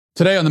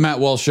Today on the Matt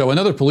Walsh Show,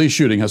 another police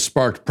shooting has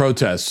sparked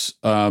protests.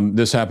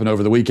 This happened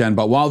over the weekend,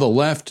 but while the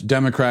left,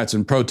 Democrats,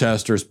 and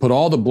protesters put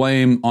all the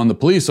blame on the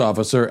police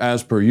officer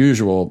as per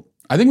usual,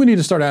 I think we need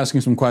to start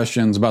asking some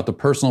questions about the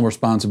personal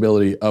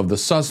responsibility of the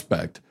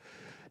suspect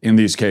in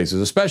these cases.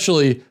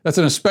 That's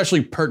an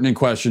especially pertinent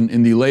question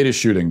in the latest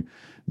shooting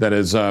that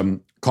has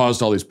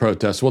caused all these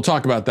protests. We'll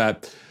talk about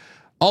that.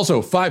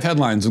 Also, 5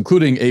 headlines,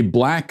 including a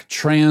Black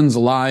Trans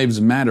Lives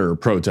Matter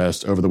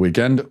protest over the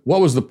weekend. What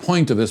was the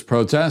point of this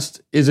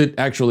protest? Is it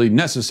actually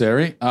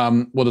necessary?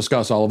 We'll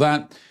discuss all of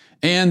that.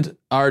 And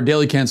our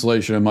daily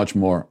cancellation and much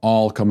more,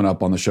 all coming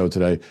up on the show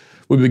today.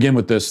 We begin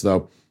with this,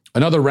 though.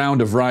 Another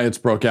round of riots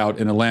broke out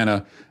in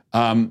Atlanta,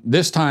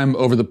 this time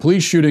over the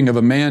police shooting of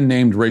a man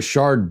named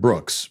Rayshard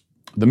Brooks.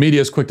 The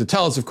media is quick to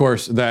tell us, of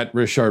course, that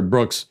Rayshard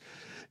Brooks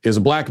is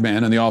a black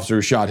man and the officer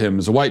who shot him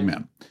is a white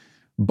man.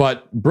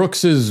 But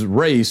Brooks's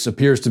race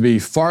appears to be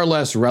far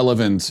less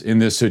relevant in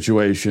this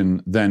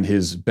situation than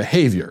his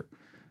behavior.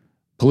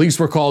 Police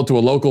were called to a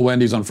local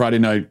Wendy's on Friday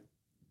night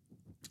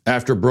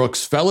after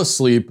Brooks fell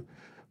asleep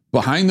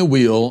behind the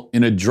wheel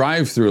in a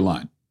drive-through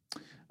line,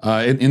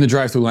 in the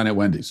drive-through line at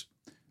Wendy's.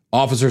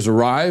 Officers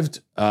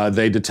arrived.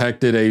 They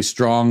detected a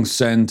strong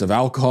scent of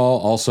alcohol.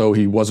 Also,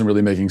 he wasn't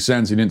really making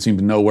sense. He didn't seem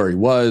to know where he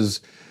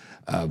was.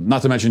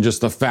 Not to mention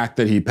just the fact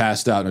that he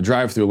passed out in a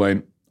drive-through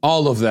lane.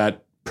 All of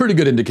that, pretty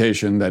good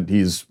indication that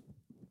he's,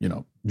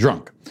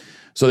 drunk.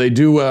 So they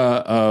do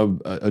a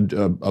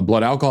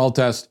blood alcohol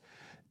test,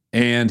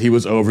 and he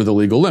was over the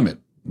legal limit.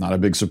 Not a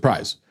big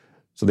surprise.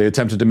 So they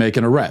attempted to make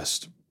an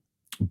arrest.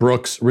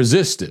 Brooks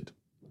resisted,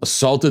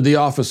 assaulted the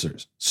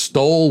officers,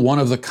 stole one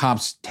of the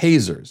cops'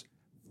 tasers,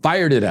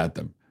 fired it at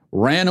them,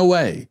 ran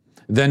away,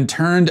 then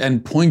turned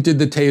and pointed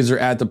the taser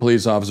at the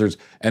police officers.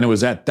 And it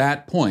was at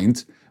that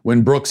point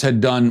when Brooks had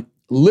done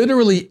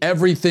literally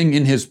everything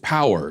in his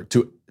power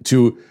to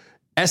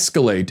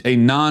escalate a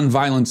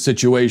non-violent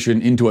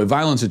situation into a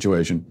violent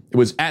situation. It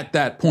was at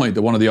that point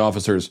that one of the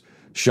officers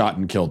shot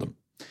and killed him.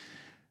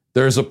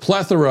 There's a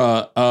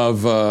plethora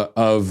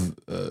of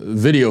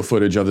video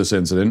footage of this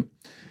incident,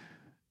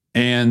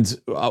 and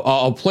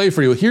I'll play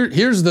for you.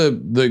 Here's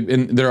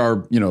and there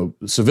are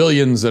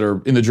civilians that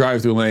are in the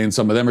drive-through lane.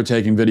 Some of them are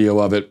taking video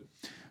of it,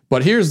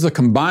 but here's the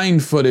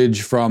combined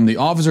footage from the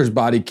officer's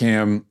body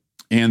cam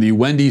and the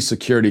Wendy's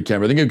security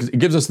camera. I think it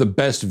gives us the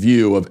best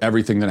view of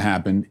everything that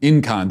happened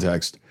in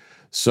context.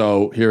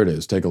 So here it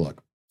is. Take a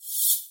look.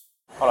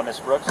 Hold on,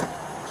 Mr. Brooks.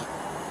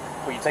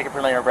 Will you take a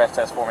preliminary breath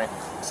test for me?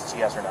 It's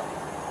yes or no.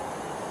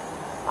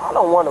 I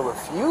don't want to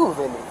refuse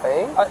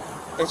anything.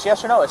 It's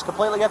yes or no. It's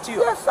completely up to you.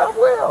 Yes, I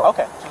will.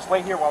 Okay, just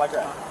wait here while I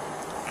grab.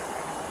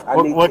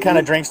 What kind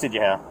of drinks did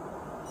you have?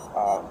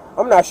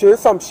 I'm not sure.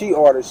 It's something she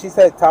ordered. She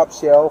said top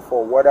shelf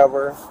or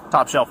whatever.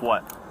 Top shelf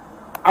what?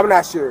 I'm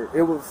not sure.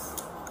 It was...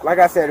 Like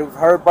I said, it was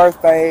her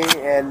birthday,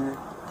 and...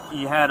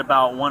 You had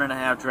about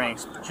 1.5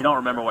 drinks, but you don't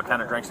remember what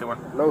kind of drinks they were?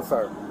 No,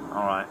 sir.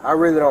 All right. I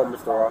really don't,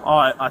 Mr. Ross. All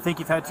right, I think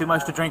you've had too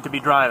much to drink to be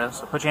driving,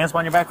 so put your hands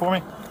behind your back for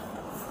me.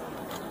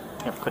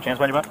 Here, put your hands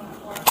behind your back.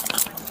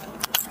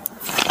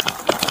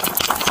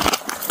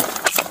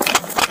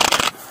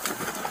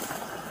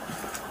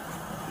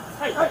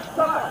 Hey,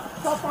 stop!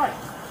 Stop fighting!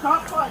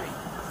 Stop fighting!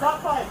 Stop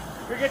fighting!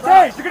 You're gonna get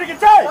tased! You're gonna get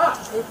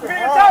tased! You're gonna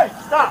get tased!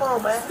 Stop! Come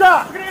on, man.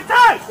 Stop! You're gonna get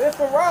tased!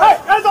 Mr. Ross! Hey,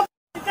 hands off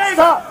the taser!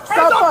 Stop!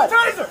 Hands off the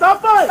taser!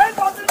 Stop fighting! Hands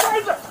off the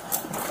taser!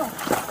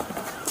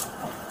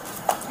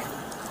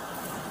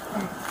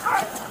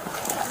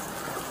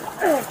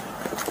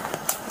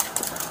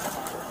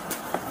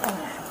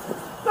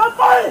 Stop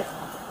fighting!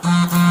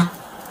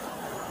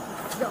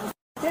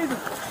 Taser!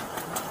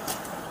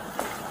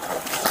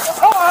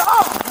 Oh!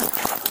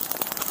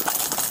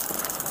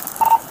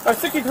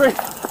 63!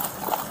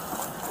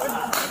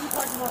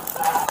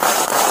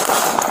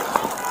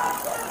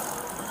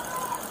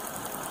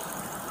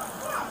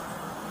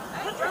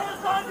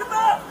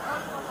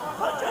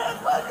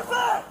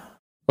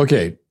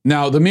 Okay,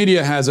 now the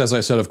media has, as I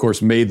said, of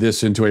course, made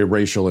this into a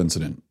racial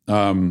incident,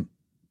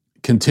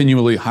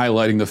 continually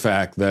highlighting the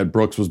fact that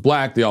Brooks was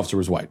black, the officer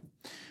was white.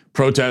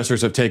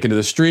 Protesters have taken to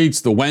the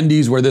streets. The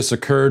Wendy's where this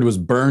occurred was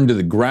burned to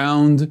the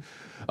ground,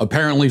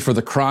 apparently for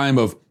the crime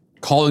of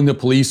calling the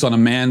police on a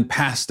man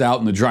passed out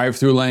in the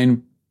drive-through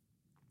lane.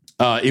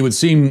 It would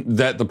seem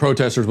that the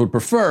protesters would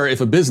prefer if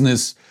a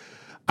business,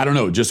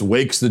 just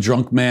wakes the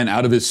drunk man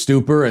out of his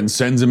stupor and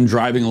sends him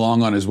driving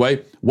along on his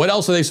way. What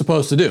else are they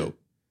supposed to do?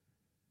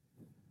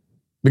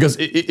 Because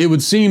it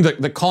would seem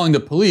that calling the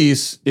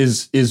police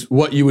is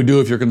what you would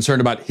do if you're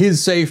concerned about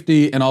his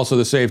safety and also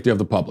the safety of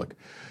the public.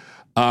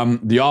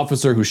 The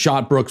officer who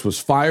shot Brooks was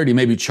fired. He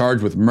may be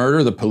charged with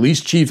murder. The police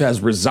chief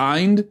has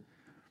resigned.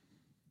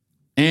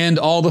 And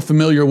all the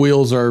familiar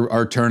wheels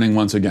are turning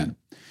once again.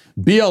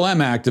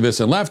 BLM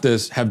activists and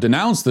leftists have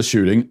denounced the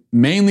shooting,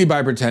 mainly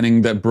by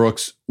pretending that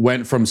Brooks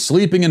went from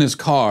sleeping in his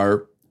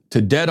car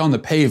to dead on the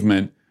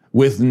pavement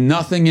with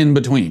nothing in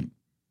between.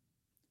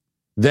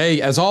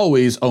 They, as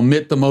always,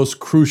 omit the most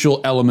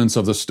crucial elements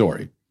of the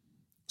story.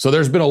 So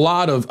there's been a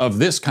lot of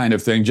this kind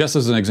of thing. Just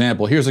as an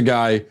example, here's a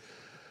guy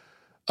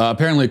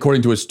apparently,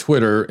 according to his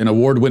Twitter, an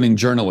award-winning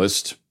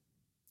journalist.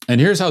 And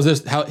here's how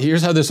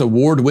this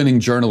award-winning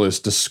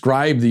journalist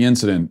described the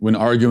incident when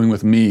arguing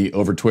with me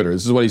over Twitter.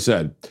 This is what he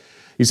said.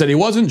 He said he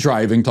wasn't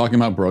driving, talking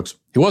about Brooks.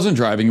 He wasn't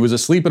driving. He was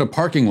asleep in a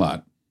parking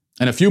lot.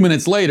 And a few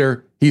minutes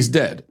later, he's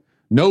dead.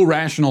 No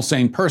rational,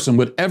 sane person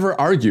would ever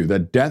argue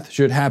that death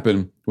should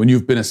happen when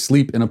you've been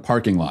asleep in a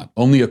parking lot.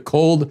 Only a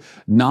cold,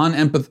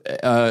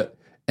 empathetic,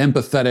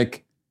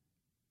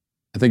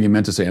 I think he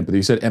meant to say empathy.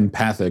 He said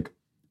empathic.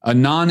 A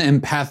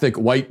non-empathic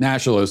white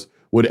nationalist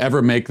would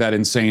ever make that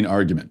insane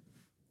argument.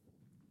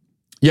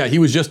 Yeah, he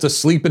was just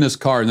asleep in his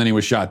car and then he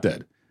was shot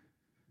dead.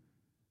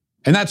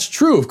 And that's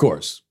true, of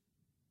course.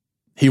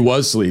 He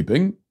was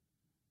sleeping,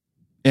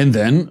 and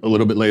then a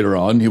little bit later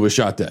on, he was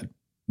shot dead.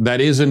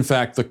 That is, in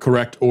fact, the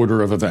correct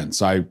order of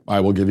events. I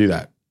will give you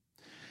that.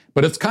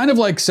 But it's kind of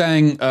like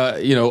saying,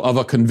 of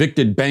a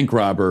convicted bank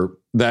robber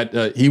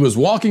that he was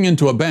walking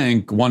into a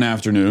bank one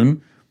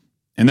afternoon,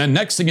 and then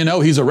next thing you know,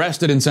 he's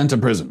arrested and sent to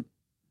prison.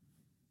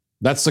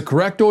 That's the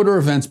correct order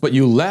of events, but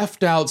you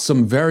left out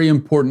some very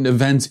important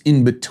events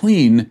in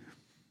between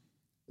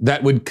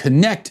that would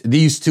connect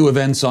these two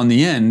events on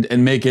the end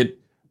and make it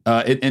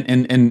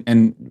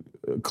and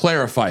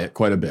clarify it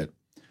quite a bit.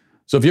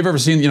 So if you've ever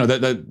seen,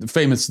 the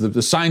famous the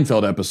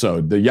Seinfeld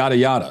episode, the yada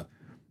yada,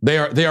 they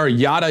are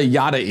yada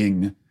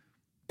yadaing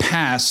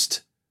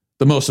past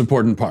the most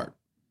important part.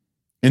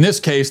 In this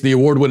case, the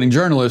award-winning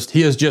journalist,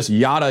 he has just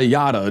yada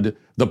yada'd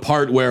the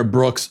part where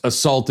Brooks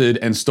assaulted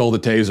and stole the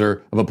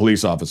taser of a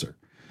police officer.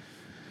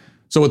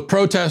 So with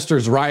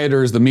protesters,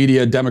 rioters, the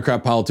media,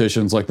 Democrat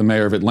politicians like the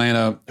mayor of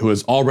Atlanta, who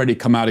has already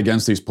come out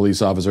against these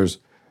police officers,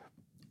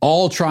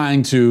 all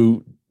trying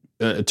to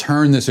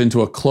turn this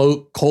into a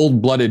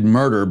cold-blooded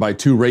murder by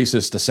two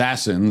racist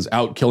assassins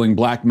out killing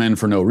black men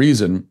for no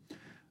reason,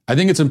 I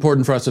think it's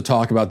important for us to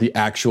talk about the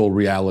actual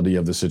reality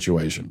of the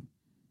situation.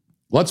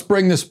 Let's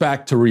bring this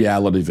back to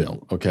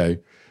Realityville, okay?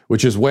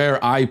 Which is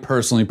where I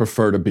personally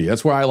prefer to be.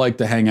 That's where I like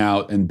to hang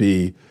out and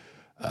be,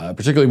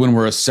 particularly when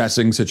we're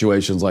assessing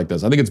situations like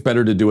this. I think it's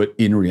better to do it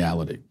in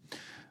reality.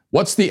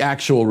 What's the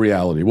actual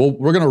reality? Well,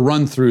 we're going to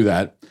run through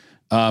that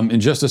in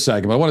just a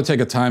second, but I want to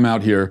take a time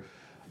out here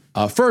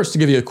first to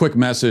give you a quick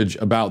message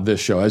about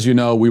this show. As you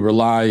know, we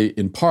rely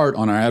in part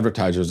on our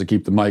advertisers to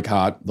keep the mic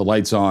hot, the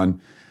lights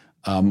on.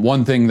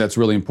 One thing that's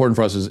really important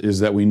for us is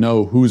that we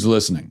know who's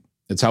listening.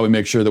 It's how we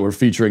make sure that we're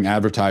featuring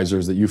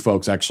advertisers that you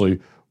folks actually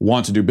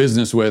want to do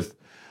business with,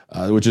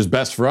 which is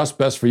best for us,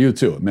 best for you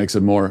too. It makes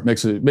it more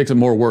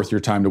worth your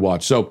time to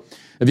watch. So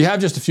if you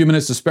have just a few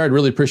minutes to spare, I'd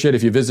really appreciate it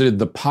if you visited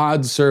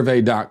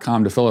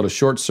thepodsurvey.com to fill out a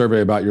short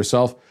survey about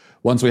yourself.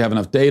 Once we have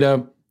enough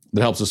data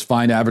that helps us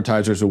find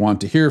advertisers who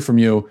want to hear from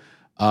you,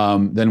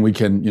 then we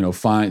can,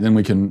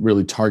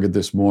 really target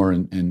this more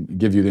and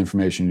give you the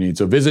information you need.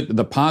 So visit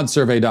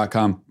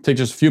thepodsurvey.com. Take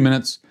just a few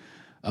minutes.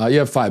 You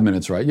have 5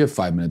 minutes, right? You have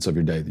 5 minutes of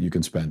your day that you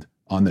can spend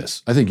on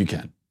this. I think you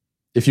can.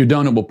 If you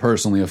don't, it will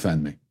personally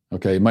offend me.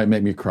 Okay, it might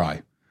make me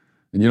cry.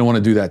 And you don't want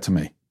to do that to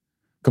me.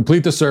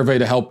 Complete the survey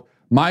to help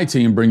my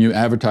team bring you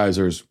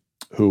advertisers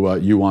who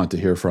you want to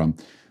hear from.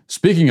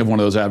 Speaking of one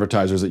of those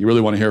advertisers that you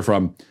really want to hear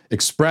from,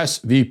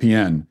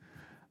 ExpressVPN.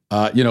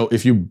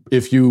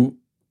 If you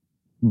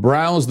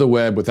browse the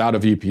web without a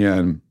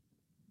VPN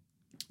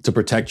to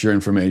protect your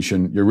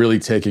information, you're really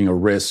taking a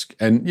risk.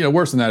 And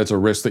worse than that, it's a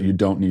risk that you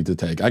don't need to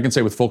take. I can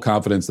say with full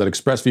confidence that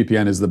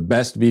ExpressVPN is the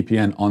best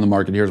VPN on the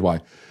market. Here's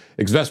why.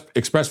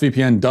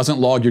 ExpressVPN doesn't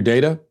log your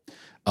data.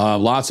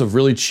 Lots of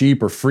really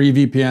cheap or free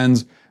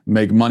VPNs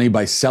make money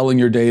by selling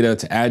your data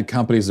to ad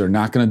companies. They're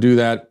not going to do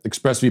that.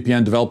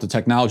 ExpressVPN developed a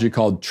technology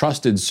called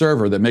Trusted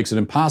Server that makes it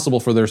impossible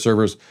for their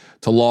servers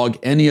to log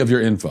any of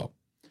your info.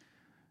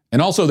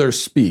 And also their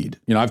speed.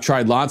 I've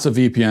tried lots of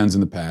VPNs in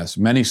the past.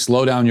 Many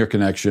slow down your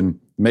connection,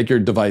 make your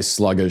device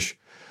sluggish.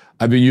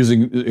 I've been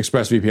using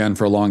ExpressVPN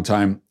for a long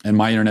time, and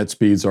my internet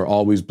speeds are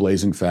always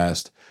blazing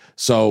fast.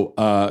 So,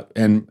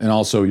 and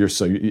also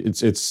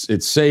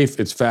it's safe,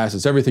 it's fast,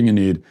 it's everything you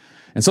need.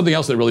 And something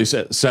else that really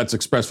sets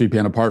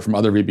ExpressVPN apart from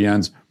other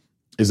VPNs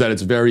is that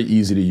it's very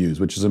easy to use,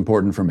 which is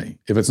important for me.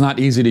 If it's not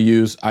easy to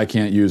use, I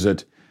can't use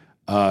it.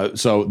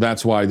 So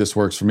that's why this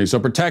works for me. So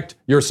protect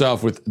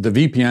yourself with the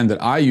VPN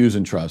that I use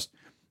and trust.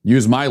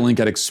 Use my link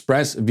at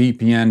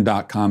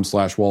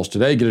expressvpn.com/Walsh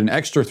today. Get an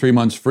extra 3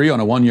 months free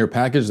on a 1-year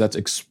package. That's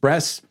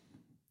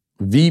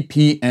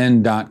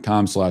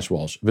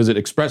expressvpn.com/Walsh. Visit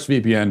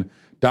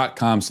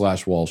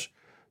expressvpn.com/Walsh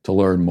to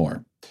learn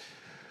more.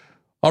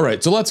 All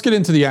right, so let's get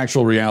into the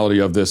actual reality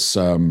of this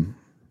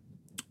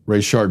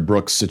Rayshard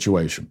Brooks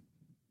situation.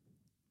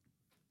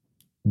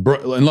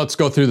 And let's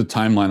go through the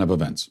timeline of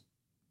events.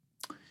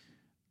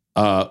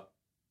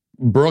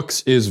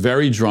 Brooks is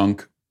very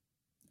drunk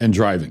and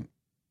driving.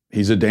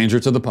 He's a danger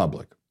to the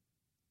public.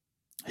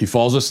 He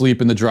falls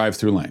asleep in the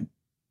drive-through lane.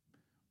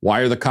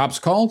 Why are the cops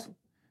called?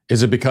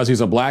 Is it because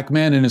he's a black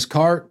man in his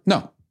car?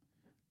 No.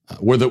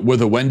 Were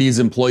the Wendy's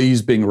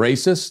employees being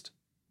racist?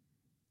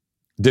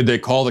 Did they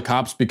call the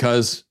cops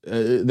because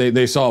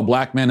they saw a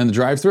black man in the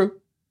drive-through?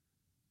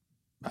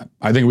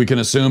 I think we can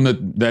assume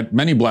that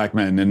many black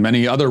men and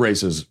many other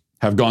races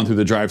have gone through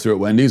the drive-thru at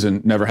Wendy's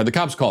and never had the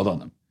cops called on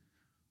them.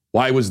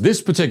 Why was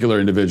this particular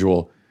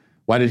individual,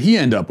 why did he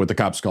end up with the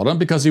cops called on?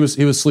 Because he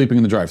was sleeping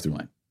in the drive-thru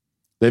lane.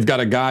 They've got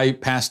a guy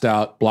passed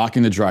out,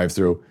 blocking the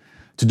drive-thru.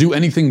 To do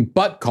anything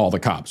but call the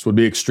cops would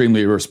be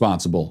extremely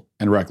irresponsible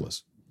and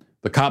reckless.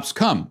 The cops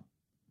come.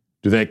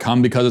 Do they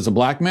come because it's a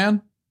black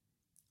man?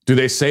 Do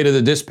they say to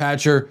the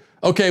dispatcher,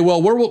 okay,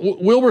 well,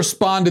 we'll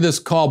respond to this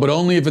call, but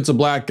only if it's a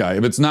black guy.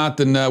 If it's not,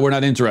 then we're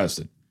not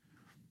interested.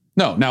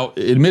 No. Now,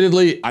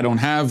 admittedly, I don't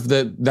have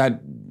that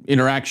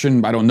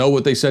interaction. I don't know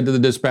what they said to the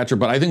dispatcher,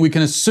 but I think we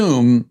can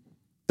assume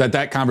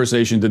that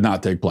conversation did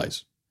not take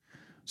place.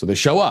 So they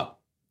show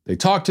up. They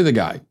talk to the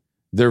guy.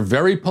 They're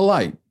very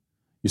polite.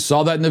 You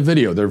saw that in the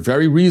video. They're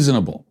very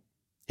reasonable.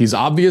 He's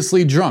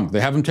obviously drunk.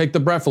 They have him take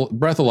the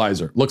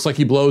breathalyzer. Looks like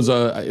he blows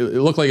it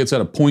looked like it's at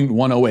a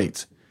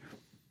 .108.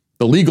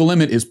 The legal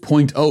limit is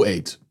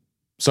 .08.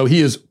 So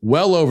he is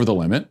well over the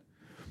limit.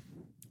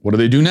 What do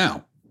they do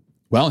now?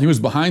 Well, he was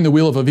behind the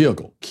wheel of a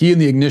vehicle, key in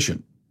the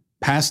ignition,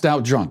 passed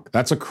out drunk.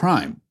 That's a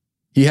crime.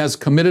 He has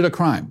committed a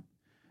crime.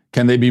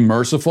 Can they be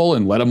merciful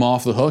and let him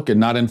off the hook and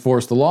not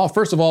enforce the law?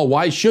 First of all,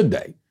 why should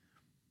they?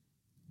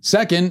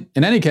 Second,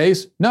 in any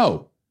case,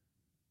 no.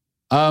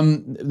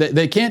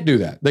 They can't do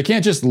that. They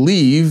can't just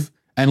leave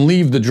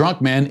the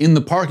drunk man in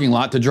the parking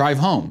lot to drive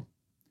home.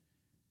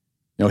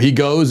 You know, he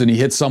goes and he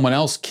hits someone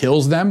else,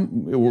 kills them.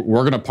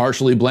 We're going to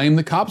partially blame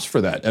the cops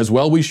for that, as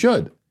well we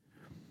should.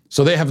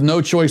 So they have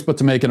no choice but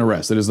to make an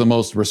arrest. It is the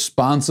most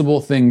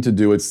responsible thing to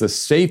do. It's the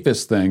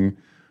safest thing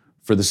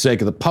for the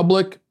sake of the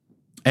public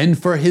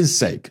and for his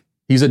sake.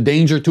 He's a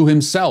danger to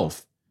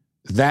himself,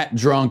 that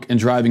drunk and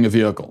driving a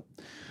vehicle.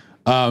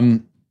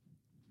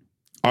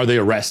 Are they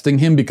arresting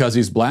him because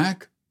he's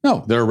black?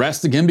 No, they're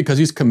arresting him because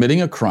he's committing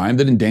a crime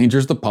that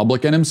endangers the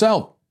public and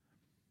himself.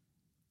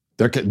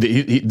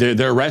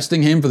 They're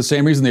arresting him for the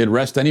same reason they'd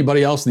arrest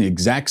anybody else in the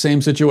exact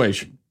same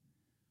situation.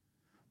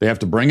 They have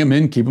to bring him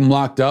in, keep him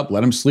locked up,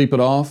 let him sleep it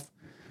off.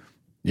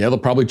 Yeah, they'll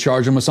probably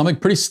charge him with something.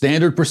 Pretty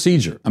standard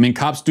procedure. I mean,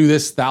 cops do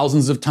this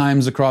thousands of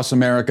times across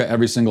America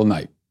every single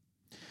night.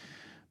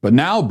 But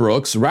now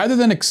Brooks, rather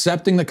than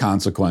accepting the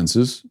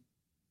consequences,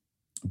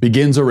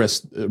 begins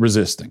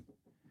resisting.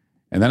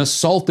 And then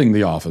assaulting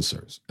the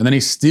officers. And then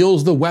he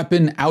steals the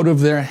weapon out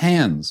of their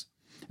hands.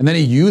 And then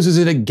he uses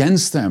it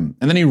against them.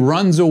 And then he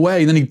runs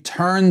away. And then he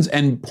turns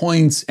and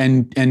points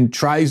and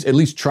tries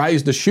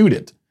to shoot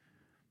it.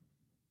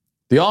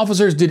 The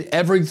officers did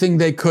everything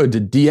they could to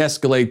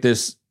de-escalate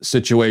this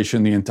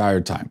situation the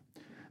entire time.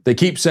 They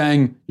keep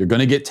saying, you're going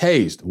to get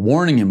tased,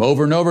 warning him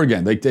over and over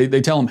again. They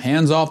tell him,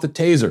 hands off the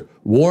taser,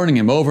 warning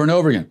him over and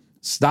over again.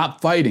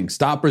 Stop fighting,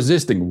 stop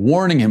resisting,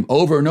 warning him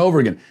over and over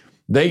again.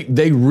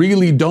 They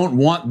really don't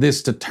want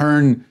this to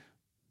turn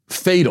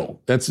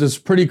fatal. That's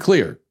pretty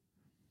clear.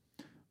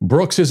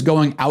 Brooks is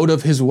going out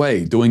of his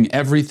way, doing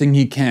everything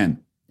he can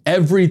to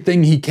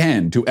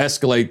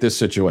escalate this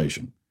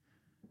situation,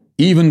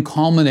 even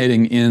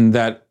culminating in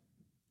that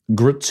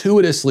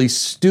gratuitously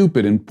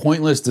stupid and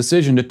pointless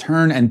decision to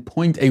turn and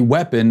point a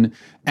weapon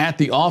at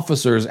the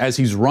officers as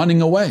he's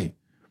running away.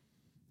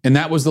 And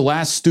that was the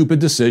last stupid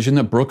decision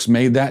that Brooks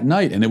made that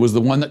night, and it was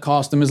the one that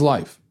cost him his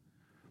life.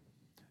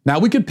 Now,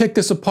 we could pick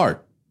this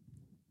apart.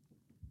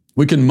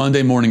 We can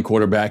Monday morning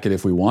quarterback it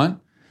if we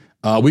want.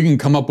 We can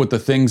come up with the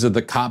things that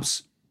the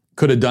cops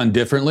could have done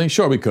differently.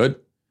 Sure, we could.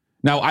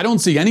 Now, I don't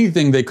see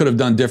anything they could have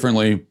done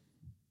differently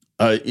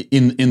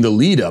in the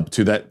lead up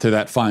to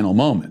that final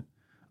moment.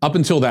 Up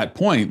until that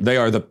point, they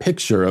are the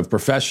picture of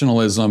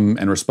professionalism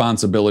and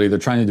responsibility. They're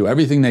trying to do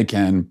everything they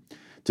can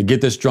to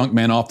get this drunk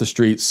man off the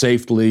street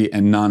safely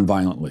and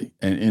non-violently.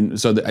 And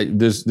so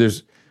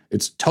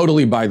it's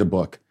totally by the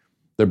book.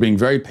 They're being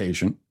very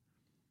patient.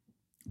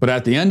 But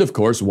at the end, of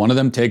course, one of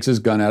them takes his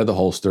gun out of the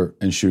holster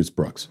and shoots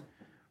Brooks.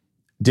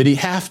 Did he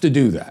have to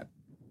do that?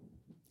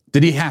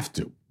 Did he have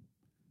to?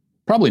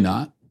 Probably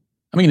not.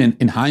 I mean,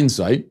 in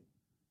hindsight.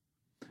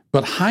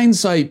 But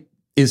hindsight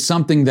is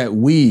something that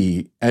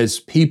we,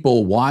 as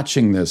people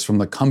watching this from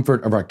the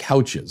comfort of our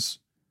couches,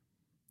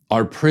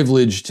 are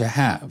privileged to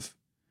have.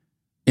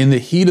 In the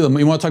heat of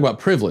you want to talk about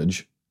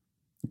privilege,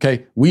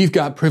 okay? We've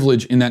got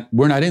privilege in that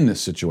we're not in this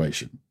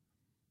situation.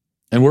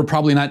 And we're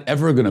probably not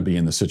ever going to be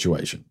in this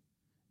situation.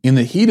 In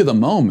the heat of the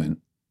moment,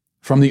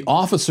 from the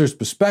officer's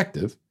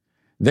perspective,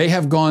 they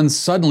have gone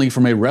suddenly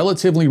from a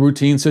relatively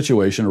routine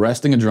situation,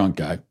 arresting a drunk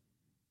guy,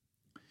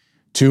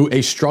 to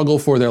a struggle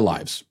for their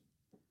lives.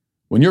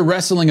 When you're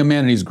wrestling a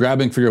man and he's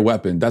grabbing for your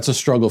weapon, that's a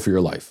struggle for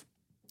your life.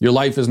 Your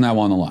life is now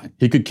on the line.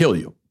 He could kill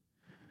you.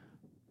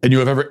 And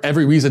you have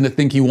every reason to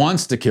think he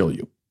wants to kill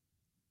you.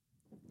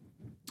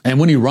 And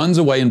when he runs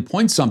away and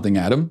points something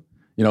at him,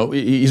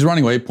 he's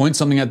running away, points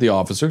something at the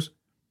officers.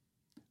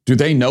 Do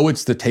they know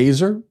it's the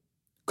taser?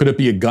 Could it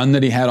be a gun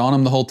that he had on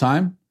him the whole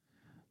time?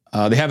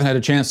 They haven't had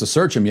a chance to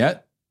search him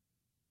yet.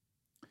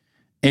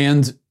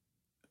 And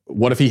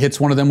what if he hits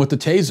one of them with the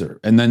taser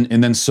and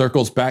then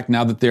circles back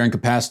now that they're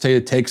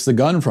incapacitated, takes the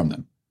gun from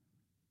them?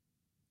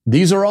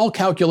 These are all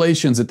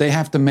calculations that they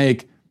have to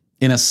make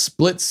in a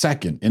split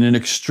second in an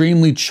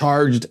extremely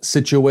charged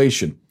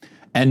situation.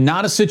 and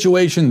not a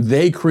situation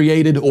they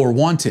created or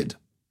wanted.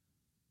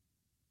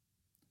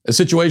 A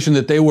situation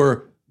that they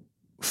were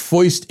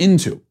foisted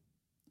into,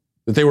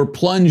 that they were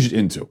plunged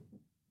into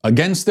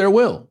against their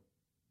will.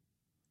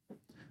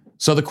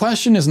 So the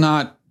question is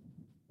not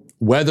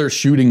whether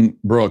shooting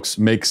Brooks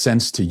makes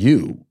sense to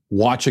you,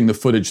 watching the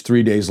footage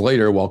 3 days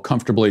later while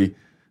comfortably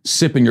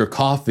sipping your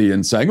coffee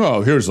and saying,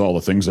 oh, here's all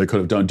the things they could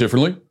have done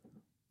differently.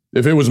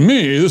 If it was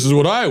me, this is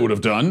what I would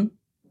have done.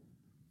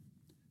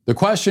 The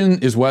question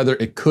is whether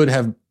it could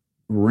have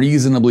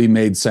reasonably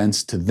made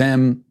sense to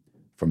them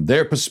from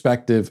their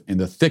perspective in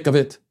the thick of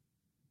it.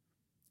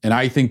 And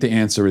I think the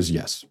answer is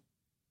yes.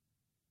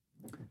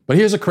 But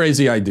here's a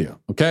crazy idea,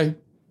 okay?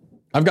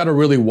 I've got a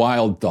really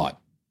wild thought.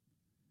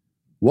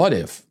 What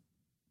if,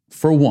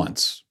 for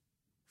once,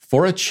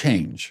 for a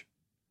change,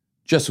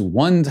 just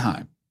one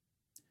time,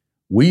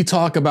 we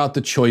talk about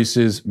the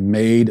choices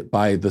made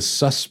by the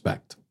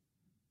suspect?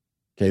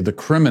 Okay, the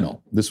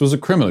criminal. This was a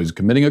criminal. He's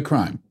committing a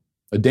crime,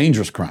 a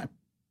dangerous crime.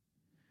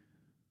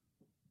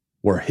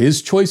 Were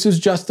his choices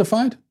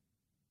justified?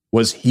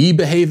 Was he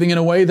behaving in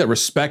a way that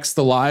respects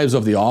the lives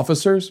of the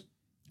officers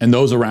and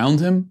those around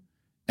him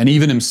and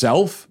even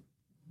himself?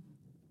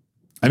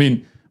 I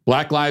mean,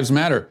 Black Lives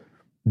Matter.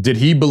 Did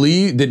he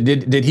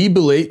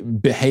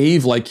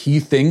behave like he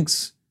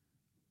thinks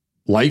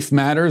life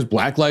matters,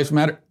 Black lives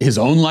matter, his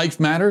own life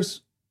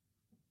matters?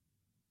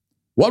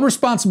 What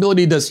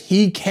responsibility does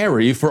he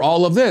carry for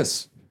all of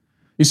this?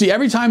 You see,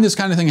 every time this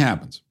kind of thing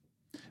happens,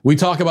 we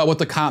talk about what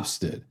the cops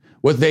did,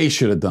 what they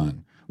should have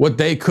done, what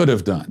they could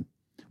have done.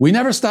 We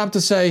never stop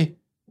to say,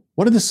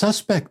 what did the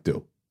suspect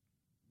do?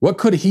 What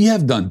could he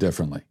have done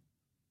differently?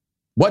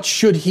 What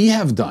should he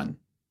have done?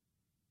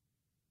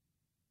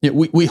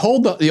 We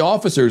hold the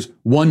officers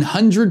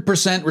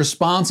 100%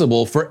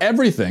 responsible for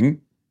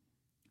everything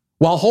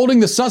while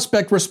holding the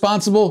suspect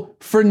responsible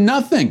for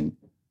nothing,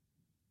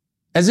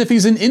 as if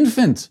he's an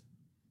infant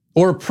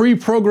or a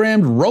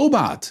pre-programmed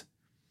robot,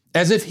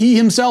 as if he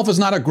himself is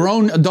not a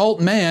grown adult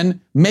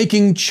man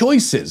making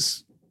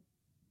choices.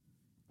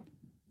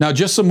 Now,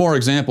 just some more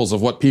examples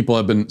of what people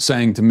have been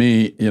saying to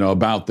me,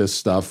 about this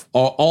stuff,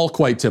 all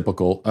quite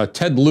typical.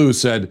 Ted Lieu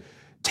said,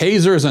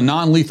 taser is a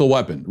non-lethal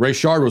weapon.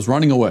 Rayshard was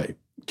running away.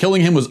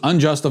 Killing him was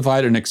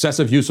unjustified and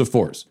excessive use of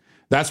force.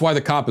 That's why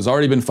the cop has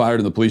already been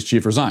fired and the police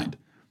chief resigned.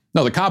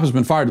 No, the cop has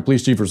been fired, the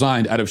police chief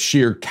resigned out of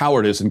sheer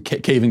cowardice and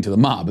caving to the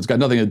mob. It's got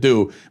nothing to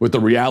do with the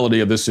reality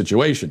of this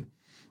situation.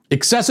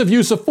 Excessive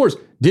use of force.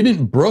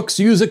 Didn't Brooks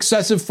use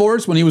excessive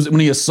force when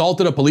he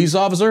assaulted a police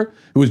officer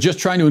who was just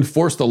trying to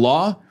enforce the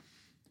law?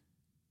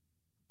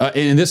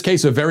 In this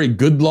case, a very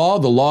good law,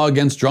 the law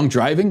against drunk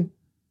driving.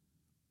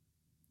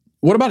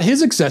 What about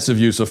his excessive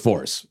use of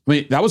force? I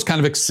mean, that was kind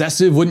of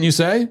excessive, wouldn't you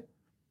say?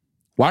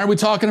 Why aren't we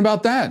talking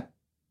about that?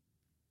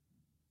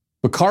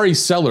 Bakari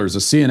Sellers, a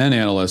CNN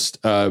analyst,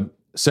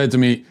 said to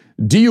me,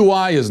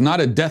 DUI is not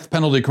a death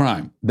penalty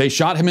crime. They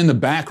shot him in the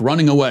back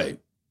running away.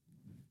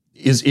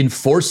 Is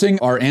enforcing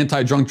our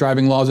anti-drunk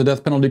driving laws a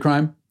death penalty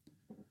crime?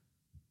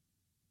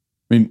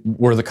 I mean,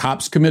 were the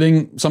cops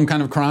committing some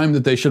kind of crime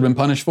that they should have been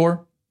punished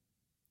for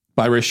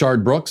by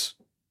Rayshard Brooks?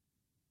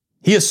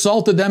 He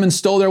assaulted them and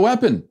stole their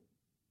weapon.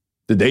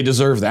 Did they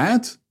deserve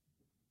that?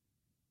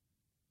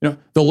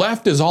 The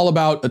left is all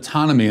about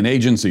autonomy and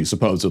agency,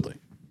 supposedly.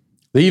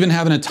 They even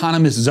have an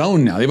autonomous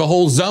zone now. They have a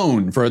whole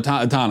zone for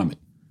autonomy.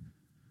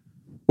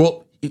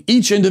 Well,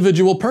 each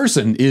individual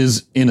person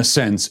is, in a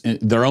sense, in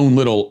their own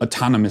little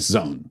autonomous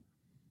zone,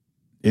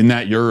 in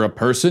that you're a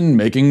person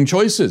making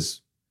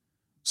choices.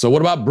 So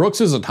what about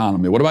Brooks's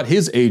autonomy? What about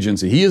his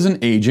agency? He is an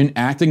agent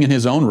acting in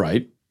his own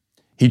right.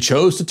 He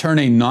chose to turn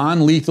a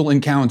non-lethal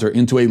encounter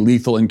into a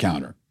lethal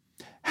encounter.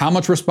 How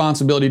much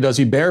responsibility does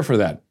he bear for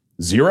that?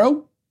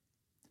 Zero?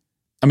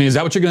 I mean, is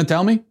that what you're going to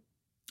tell me?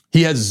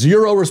 He has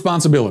zero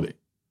responsibility.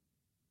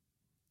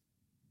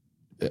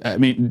 I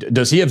mean,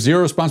 does he have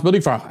zero responsibility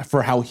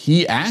for how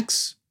he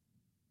acts?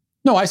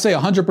 No, I say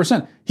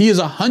 100%. He is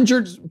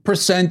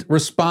 100%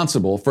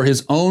 responsible for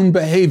his own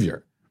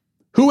behavior.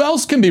 Who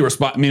else can be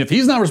responsible? I mean, if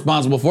he's not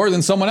responsible for it,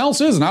 then someone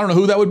else is, and I don't know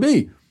who that would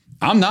be.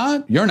 I'm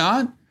not, you're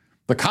not,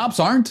 the cops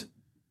aren't.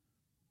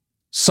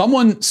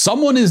 Someone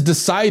is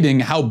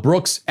deciding how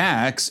Brooks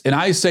acts, and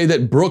I say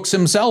that Brooks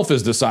himself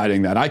is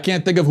deciding that. I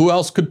can't think of who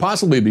else could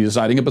possibly be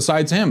deciding it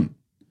besides him.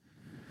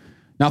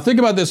 Now think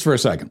about this for a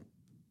second.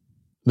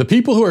 The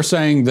people who are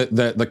saying that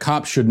the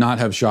cops should not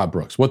have shot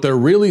Brooks, what they're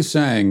really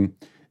saying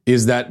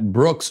is that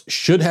Brooks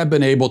should have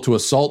been able to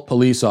assault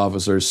police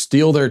officers,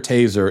 steal their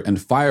taser,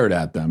 and fire it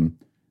at them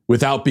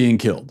without being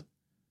killed.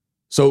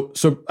 So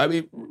I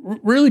mean,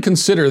 really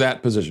consider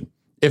that position.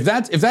 If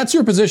that's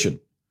your position,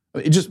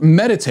 just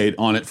meditate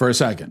on it for a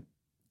second.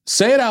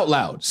 Say it out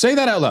loud. Say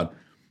that out loud.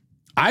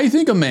 I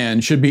think a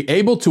man should be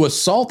able to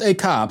assault a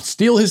cop,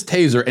 steal his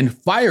taser, and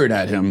fire it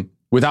at him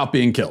without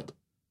being killed.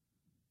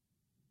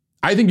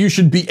 I think you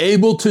should be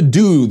able to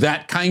do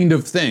that kind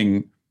of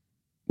thing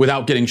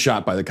without getting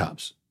shot by the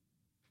cops.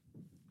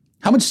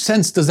 How much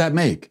sense does that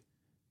make?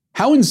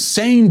 How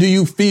insane do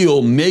you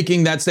feel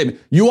making that statement?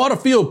 You ought to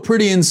feel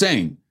pretty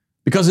insane,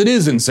 because it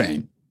is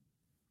insane.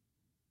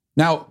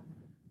 Now,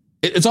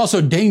 it's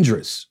also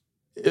dangerous.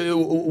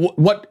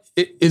 What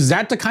is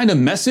that the kind of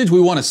message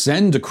we want to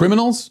send to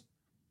criminals?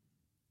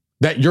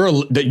 That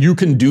you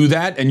can do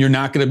that and you're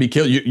not going to be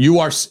killed.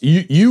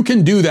 You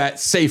can do that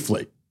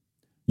safely.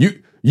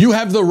 You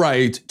have the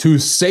right to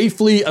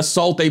safely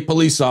assault a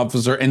police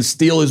officer and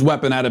steal his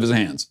weapon out of his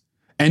hands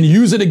and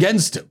use it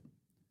against him.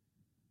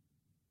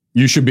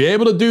 You should be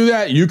able to do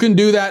that. You can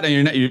do that,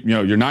 and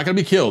you're not going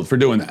to be killed for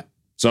doing that.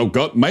 So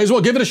might as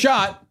well give it a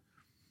shot.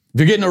 If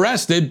you're getting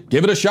arrested,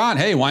 give it a shot.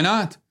 Hey, why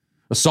not?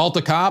 Assault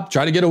a cop,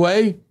 try to get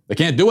away. They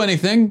can't do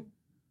anything.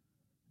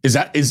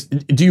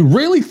 Do you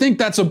really think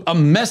that's a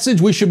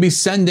message we should be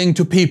sending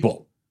to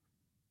people?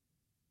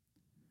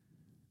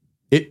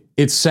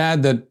 It's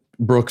sad that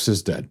Brooks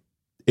is dead.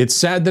 It's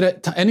sad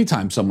that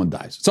anytime someone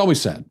dies, it's always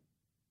sad.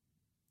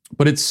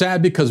 But it's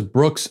sad because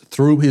Brooks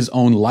threw his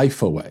own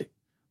life away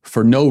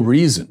for no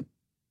reason.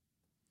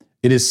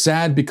 It is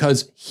sad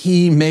because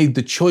he made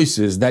the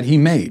choices that he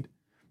made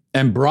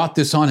and brought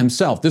this on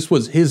himself. This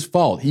was his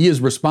fault. He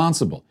is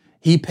responsible.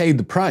 He paid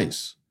the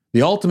price,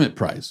 the ultimate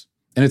price.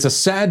 And it's a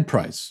sad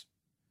price.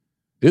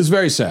 It is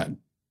very sad.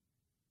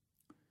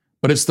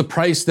 But it's the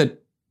price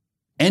that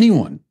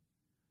anyone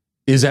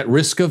is at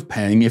risk of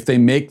paying if they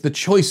make the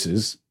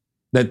choices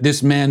that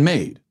this man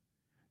made.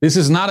 This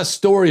is not a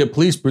story of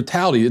police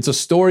brutality. It's a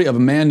story of a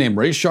man named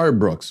Rayshard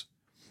Brooks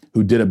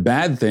who did a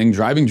bad thing,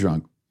 driving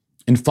drunk,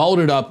 and followed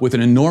it up with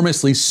an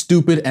enormously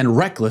stupid and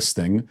reckless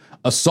thing,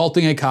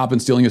 assaulting a cop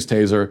and stealing his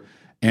taser.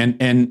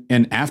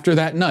 And after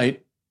that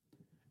night,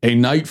 a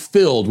night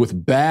filled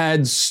with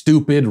bad,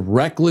 stupid,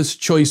 reckless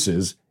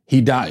choices, he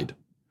died.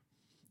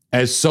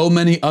 As so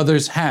many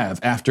others have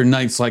after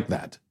nights like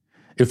that.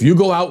 If you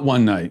go out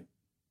one night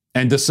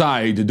and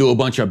decide to do a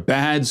bunch of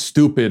bad,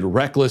 stupid,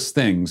 reckless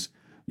things,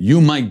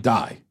 you might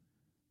die.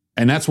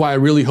 And that's why I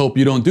really hope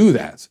you don't do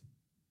that.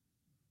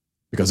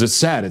 Because it's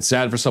sad. It's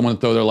sad for someone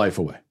to throw their life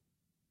away.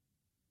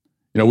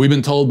 You know, we've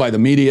been told by the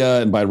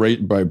media and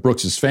by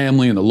Brooks's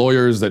family and the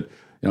lawyers that,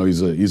 you know,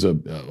 he's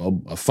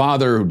a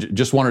father who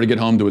just wanted to get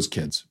home to his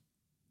kids.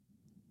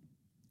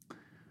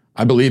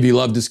 I believe he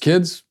loved his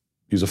kids.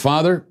 He's a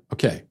father.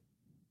 Okay.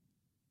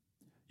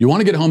 You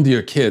want to get home to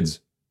your kids.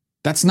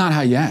 That's not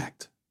how you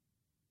act.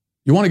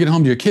 You want to get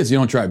home to your kids. You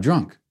don't drive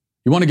drunk.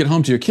 You want to get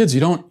home to your kids. You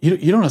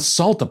don't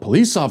assault a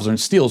police officer and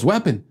steal his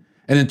weapon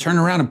and then turn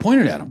around and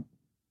point it at him.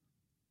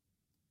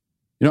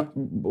 You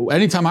know,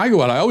 anytime I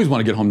go out, I always want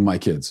to get home to my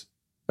kids.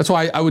 That's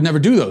why I would never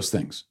do those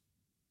things.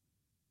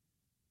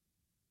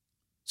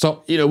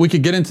 So, you know, we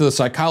could get into the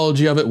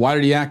psychology of it. Why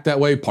did he act that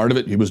way? Part of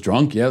it, he was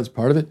drunk. Yeah, that's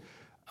part of it.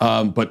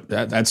 But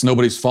that's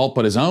nobody's fault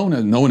but his own,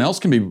 and no one else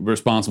can be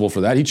responsible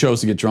for that. He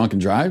chose to get drunk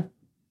and drive.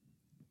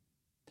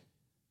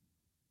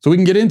 So we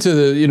can get into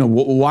the, you know,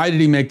 why did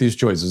he make these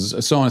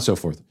choices, so on and so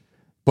forth.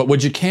 But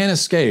what you can't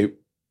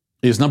escape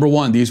is, number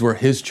one, these were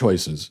his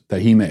choices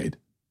that he made.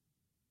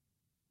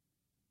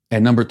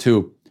 And number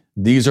two,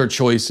 these are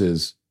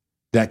choices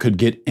that could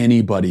get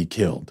anybody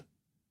killed,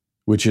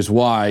 which is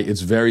why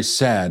it's very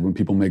sad when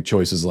people make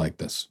choices like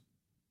this.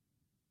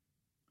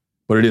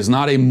 But it is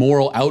not a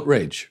moral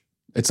outrage.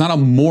 It's not a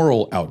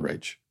moral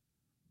outrage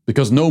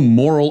because no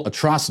moral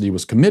atrocity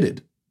was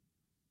committed.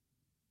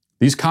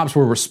 These cops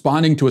were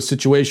responding to a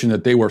situation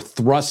that they were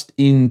thrust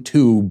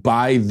into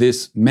by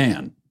this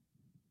man.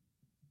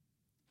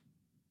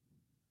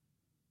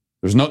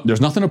 There's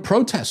nothing to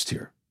protest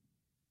here.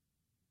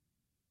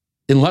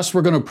 Unless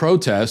we're going to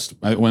protest,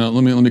 let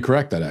me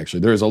correct that. Actually,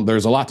 there's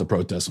a lot to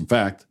protest. In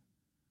fact,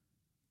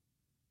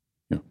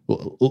 you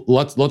know,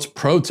 let's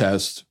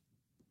protest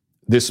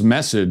this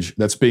message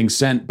that's being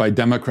sent by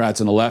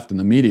Democrats and the left and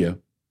the media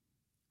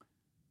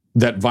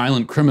that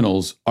violent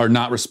criminals are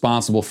not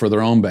responsible for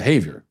their own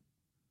behavior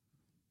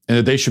and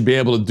that they should be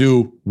able to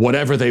do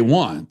whatever they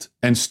want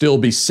and still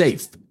be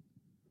safe.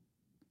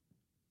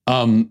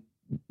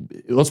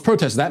 Let's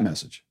protest that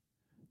message.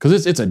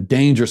 Because it's a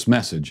dangerous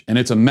message, and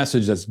it's a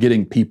message that's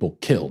getting people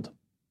killed.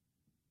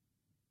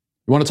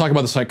 You want to talk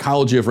about the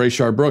psychology of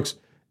Rayshard Brooks?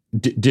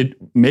 Did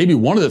maybe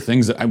one of the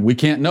things that we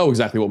can't know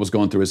exactly what was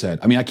going through his head.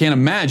 I mean, I can't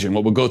imagine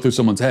what would go through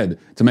someone's head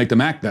to make them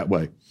act that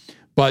way.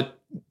 But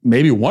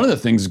maybe one of the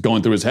things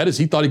going through his head is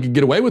he thought he could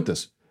get away with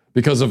this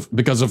because of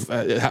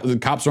how the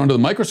cops are under the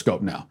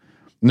microscope now.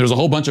 And there's a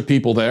whole bunch of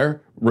people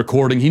there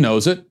recording. He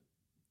knows it.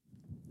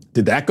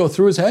 Did that go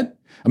through his head?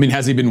 I mean,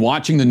 has he been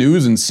watching the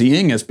news and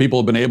seeing as people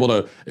have been able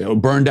to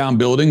burn down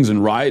buildings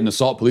and riot and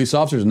assault police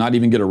officers and not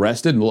even get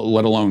arrested,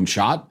 let alone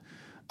shot?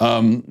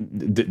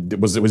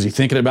 Was he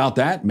thinking about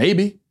that?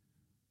 Maybe.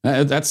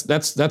 That's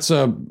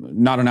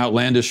not an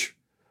outlandish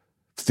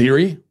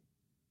theory.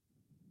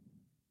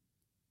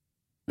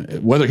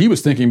 Whether he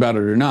was thinking about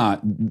it or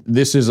not,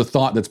 this is a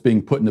thought that's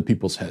being put into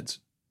people's heads.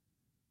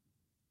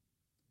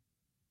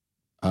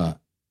 And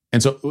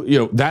so, you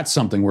know, that's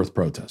something worth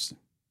protesting.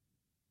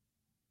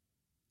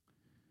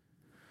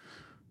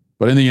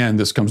 But in the end,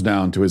 this comes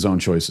down to his own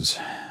choices.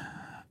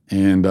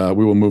 And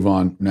we will move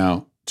on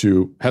now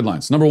to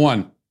headlines. Number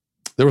one,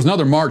 There was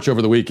another march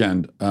over the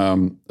weekend,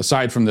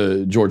 aside from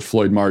the George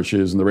Floyd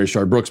marches and the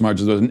Rayshard Brooks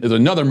marches. There's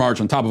another march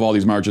on top of all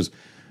these marches.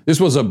 This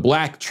was a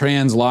Black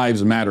Trans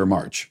Lives Matter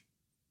march,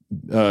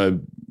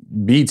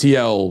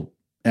 BTLM.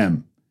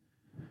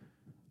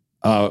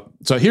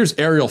 So here's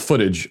aerial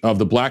footage of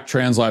the Black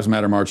Trans Lives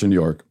Matter march in New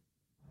York.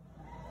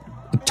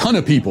 A ton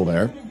of people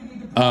there,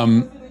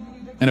 and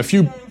a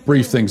few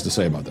brief things to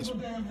say about this.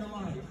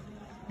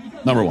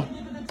 Number one,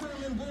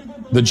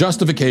 the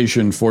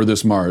justification for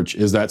this march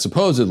is that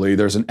supposedly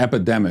there's an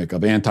epidemic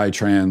of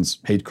anti-trans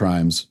hate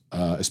crimes,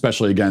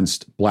 especially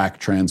against Black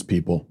trans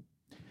people.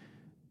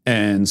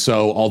 And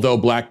so although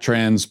Black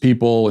trans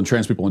people and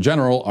trans people in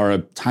general are a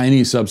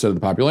tiny subset of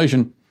the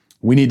population,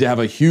 we need to have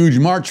a huge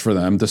march for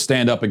them to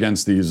stand up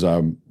against these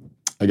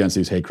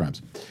hate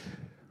crimes.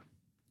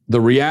 The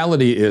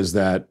reality is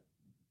that,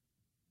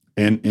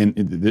 and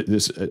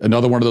this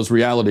another one of those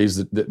realities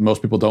that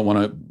most people don't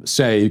want to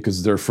say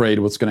because they're afraid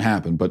of what's going to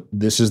happen, but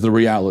this is the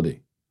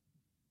reality.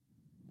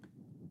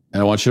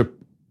 And I want you to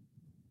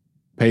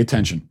pay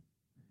attention.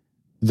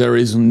 There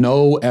is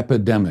no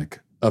epidemic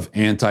of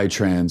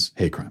anti-trans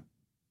hate crime.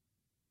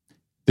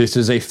 This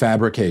is a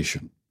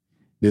fabrication.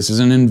 This is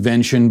an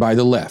invention by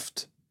the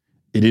left.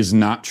 It is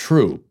not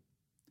true.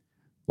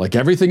 Like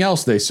everything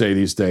else they say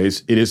these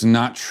days, it is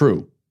not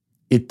true.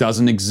 It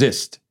doesn't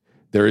exist.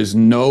 There is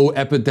no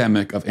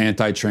epidemic of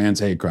anti-trans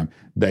hate crime.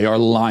 They are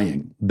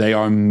lying. They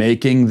are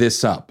making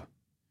this up,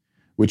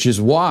 which is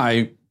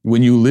why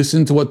when you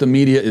listen to what the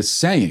media is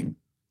saying,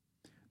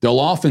 they'll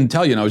often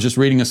tell you, and I was just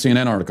reading a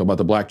CNN article about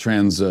the Black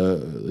Trans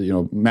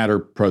Matter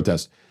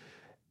protest,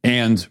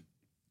 and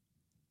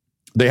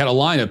they had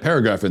a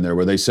paragraph in there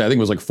where they said, I think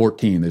it was like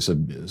 14, they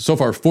said, so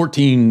far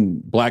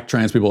 14 Black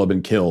trans people have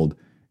been killed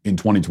in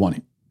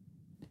 2020.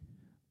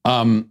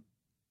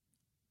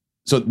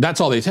 So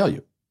that's all they tell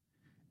you.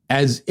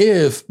 As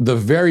if the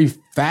very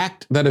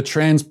fact that a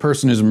trans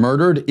person is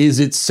murdered is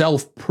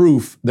itself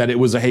proof that it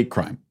was a hate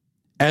crime.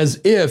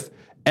 As if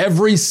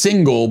every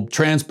single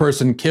trans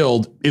person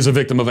killed is a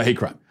victim of a hate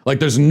crime. Like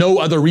there's no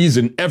other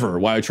reason ever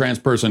why a trans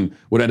person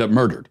would end up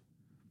murdered.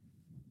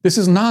 This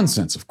is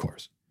nonsense, of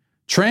course.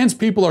 Trans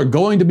people are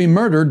going to be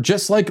murdered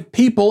just like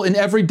people in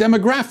every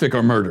demographic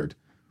are murdered.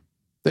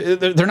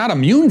 They're not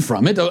immune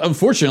from it.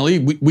 Unfortunately,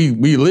 we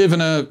live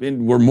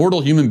we're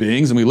mortal human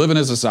beings, and we live in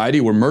a society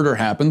where murder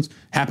happens.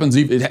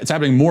 It's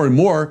happening more and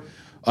more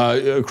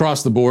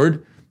across the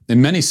board,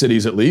 in many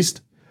cities at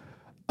least.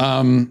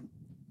 And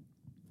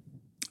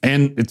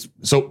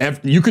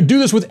you could do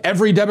this with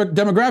every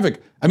demographic.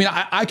 I mean,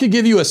 I could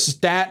give you a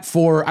stat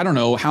for, I don't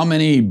know, how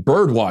many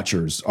bird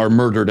watchers are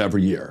murdered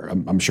every year.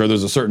 I'm sure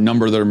there's a certain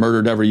number that are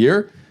murdered every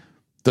year.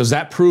 Does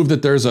that prove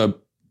that there's a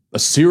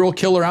serial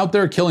killer out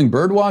there killing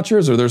bird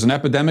watchers, or there's an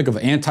epidemic of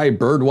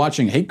anti-bird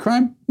watching hate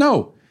crime?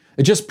 No.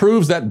 It just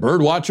proves that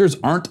bird watchers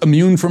aren't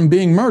immune from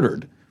being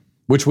murdered,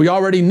 which we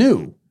already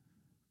knew.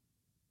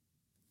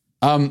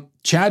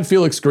 Chad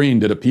Felix Green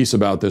did a piece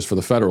about this for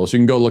the Federalist. You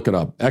can go look it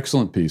up.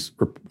 Excellent piece,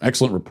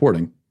 excellent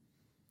reporting.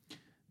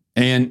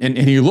 And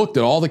he looked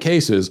at all the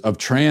cases of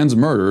trans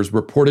murders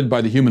reported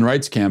by the Human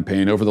Rights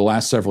Campaign over the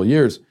last several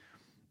years.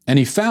 And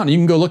he found, you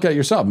can go look at it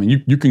yourself. I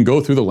mean, you can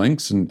go through the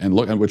links and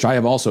look at, which I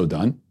have also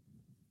done.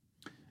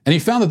 And he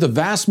found that the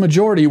vast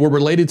majority were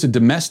related to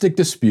domestic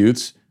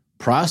disputes,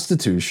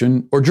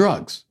 prostitution, or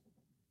drugs,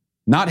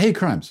 not hate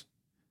crimes.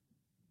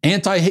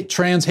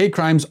 Anti-trans hate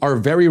crimes are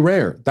very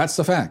rare. That's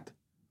the fact.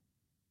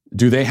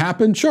 Do they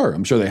happen? Sure,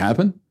 I'm sure they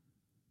happen.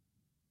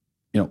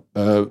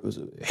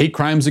 Hate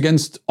crimes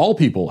against all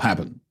people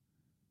happen.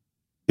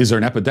 Is there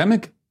an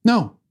epidemic?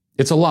 No,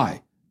 it's a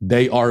lie.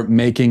 They are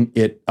making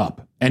it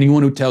up.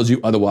 Anyone who tells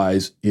you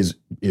otherwise is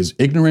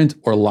ignorant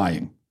or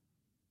lying.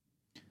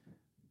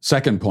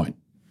 Second point.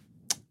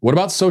 What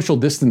about social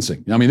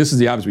distancing? I mean, this is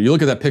the obvious. You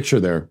look at that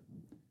picture there,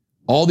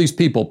 all these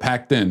people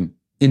packed in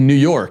New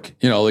York,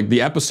 like the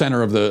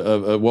epicenter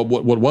of what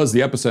was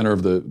the epicenter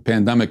of the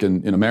pandemic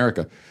in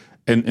America.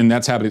 And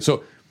that's happening.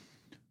 So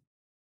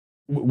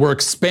we're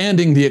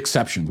expanding the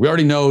exceptions. We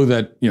already know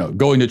that,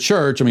 going to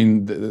church, I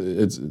mean,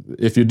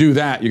 if you do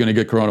that, you're going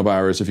to get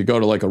coronavirus. If you go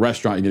to like a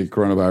restaurant, you're going to get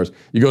coronavirus.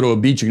 You go to a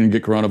beach, you're going to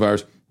get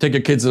coronavirus. Take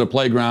your kids to the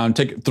playground,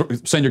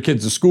 send your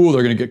kids to school,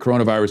 they're going to get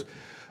coronavirus.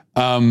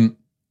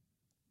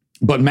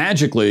 But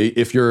magically,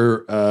 if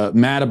you're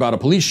mad about a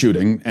police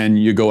shooting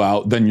and you go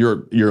out, then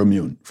you're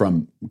immune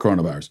from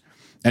coronavirus.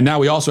 And now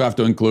we also have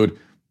to include,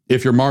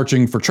 if you're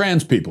marching for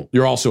trans people,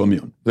 you're also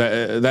immune.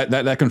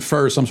 That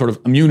confers some sort of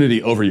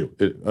immunity over you,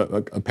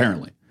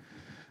 apparently,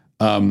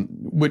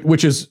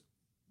 which is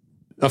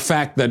a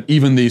fact that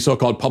even the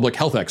so-called public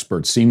health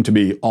experts seem to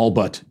be all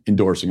but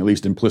endorsing, at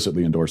least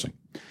implicitly endorsing.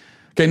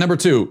 Okay, number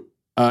two,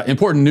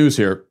 important news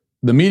here.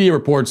 The media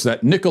reports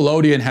that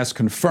Nickelodeon has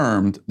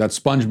confirmed that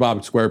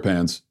SpongeBob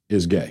SquarePants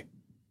is gay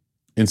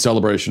in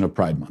celebration of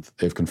Pride Month.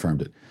 They've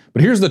confirmed it.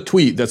 But here's the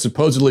tweet that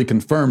supposedly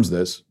confirms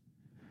this.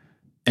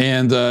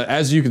 And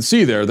as you can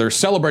see there, they're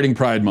celebrating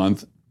Pride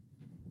Month.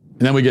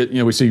 And then we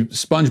see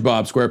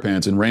SpongeBob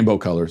SquarePants in rainbow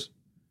colors.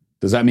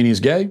 Does that mean he's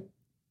gay?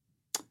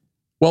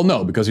 Well,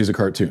 no, because he's a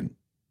cartoon.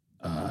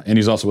 and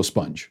he's also a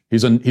sponge.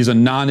 He's a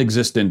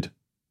non-existent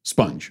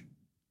sponge.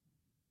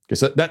 Okay,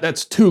 so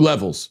that's two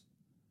levels.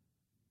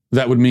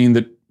 That would mean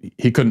that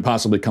he couldn't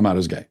possibly come out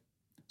as gay.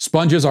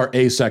 Sponges are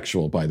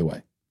asexual, by the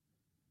way,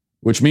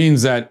 which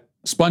means that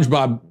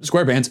SpongeBob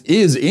SquarePants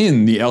is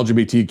in the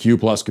LGBTQ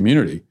plus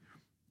community.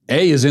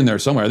 A is in there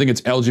somewhere. I think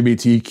it's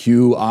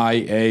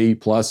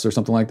LGBTQIA plus or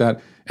something like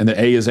that. And the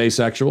A is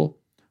asexual.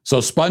 So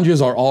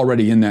sponges are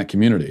already in that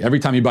community. Every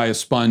time you buy a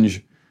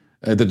sponge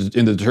in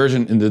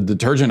the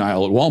detergent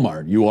aisle at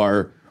Walmart, you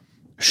are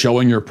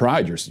showing your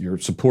pride. You're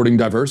supporting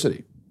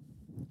diversity.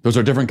 Those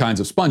are different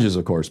kinds of sponges,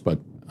 of course. But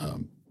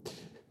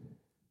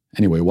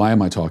anyway, why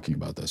am I talking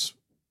about this?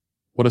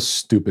 What a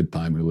stupid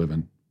time we live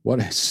in. What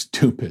a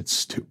stupid,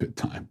 stupid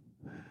time.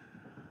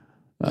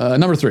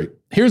 Number 3,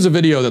 here's a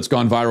video that's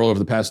gone viral over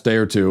the past day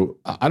or two.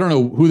 I don't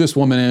know who this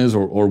woman is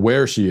or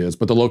where she is,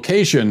 but the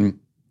location,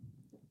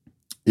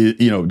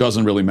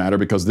 doesn't really matter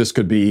because this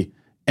could be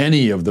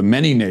any of the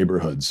many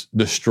neighborhoods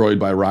destroyed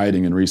by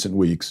rioting in recent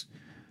weeks.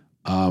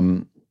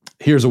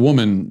 Here's a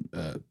woman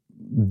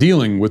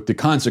dealing with the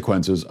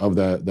consequences of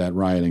that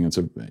rioting. It's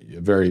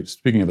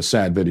speaking of a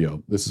sad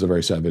video, this is a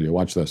very sad video.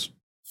 Watch this.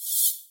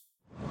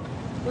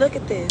 Look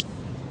at this.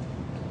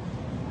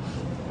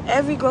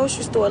 Every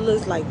grocery store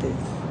looks like this.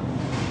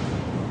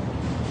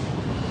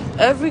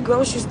 Every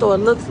grocery store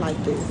looks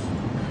like this.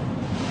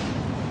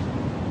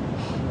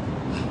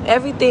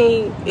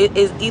 Everything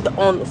is either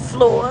on the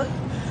floor.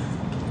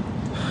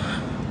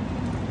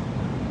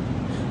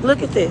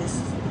 Look at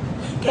this.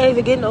 Can't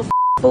even get no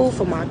food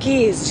for my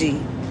kids, G.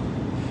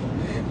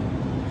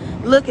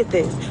 Look at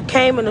this.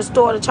 Came in the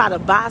store to try to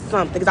buy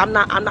something because I'm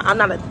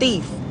not a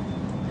thief.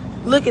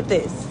 Look at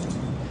this.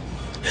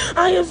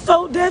 I am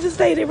so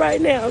devastated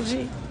right now,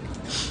 G.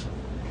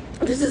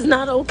 This is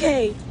not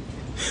okay.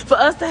 For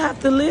us to have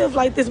to live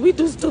like this, we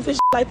do stupid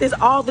shit like this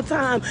all the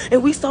time.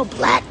 And we so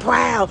black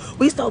proud.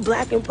 We so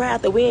black and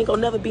proud that we ain't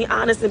gonna never be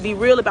honest and be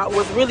real about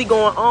what's really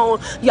going on.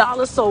 Y'all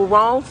are so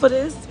wrong for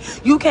this.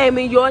 You came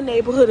in your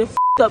neighborhood and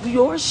f***ed up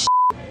your shit.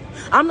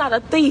 I'm not a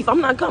thief. I'm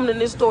not coming in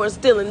this store and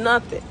stealing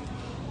nothing.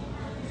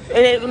 And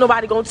ain't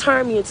nobody gonna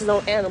turn me into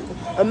no animal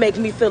or make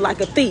me feel like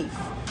a thief.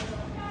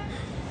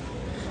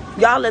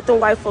 Y'all let them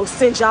white folks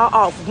send y'all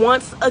off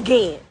once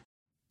again.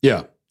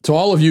 Yeah. To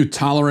all of you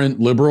tolerant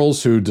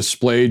liberals who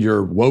displayed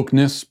your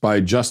wokeness by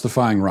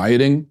justifying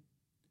rioting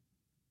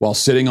while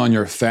sitting on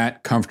your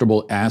fat,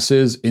 comfortable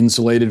asses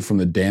insulated from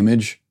the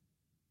damage,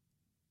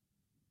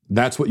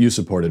 that's what you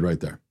supported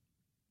right there.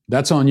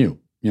 That's on you.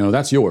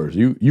 That's yours.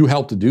 You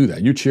helped to do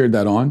that. You cheered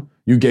that on.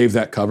 You gave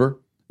that cover.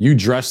 You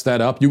dressed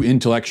that up. You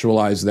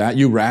intellectualized that.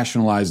 You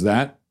rationalized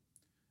that.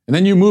 And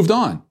then you moved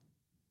on.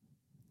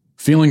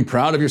 Feeling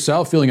proud of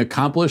yourself, feeling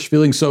accomplished,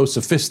 feeling so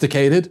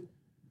sophisticated.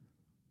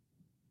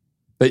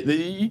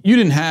 You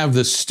didn't have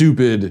the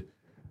stupid,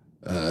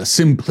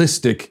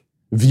 simplistic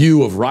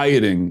view of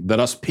rioting that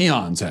us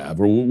peons have,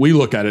 where we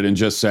look at it and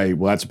just say,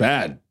 well, that's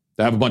bad.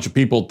 To have a bunch of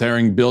people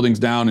tearing buildings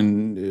down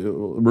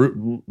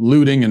and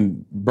looting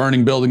and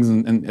burning buildings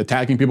and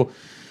attacking people.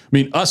 I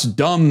mean, us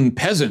dumb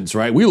peasants,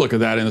 right? We look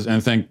at that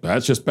and think,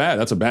 that's just bad.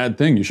 That's a bad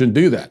thing. You shouldn't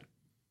do that.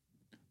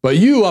 But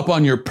you up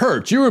on your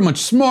perch, you were much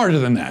smarter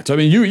than that. I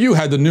mean, you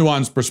had the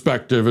nuanced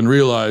perspective and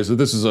realized that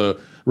this is a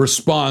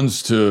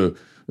response to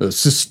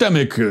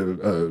systemic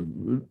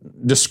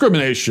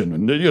discrimination,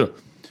 and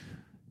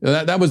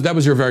that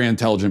was your very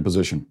intelligent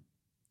position.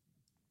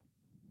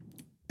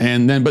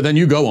 But then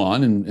you go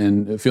on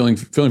and feeling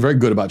very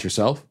good about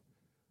yourself.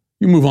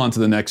 You move on to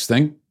the next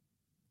thing,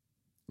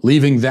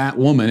 leaving that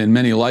woman and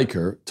many like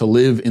her to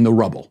live in the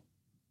rubble.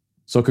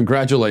 So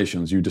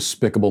congratulations, you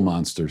despicable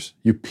monsters,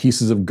 you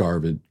pieces of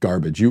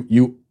garbage,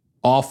 you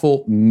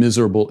awful,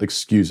 miserable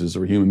excuses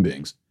for human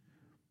beings.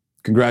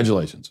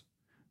 Congratulations.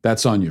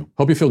 That's on you.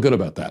 Hope you feel good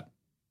about that.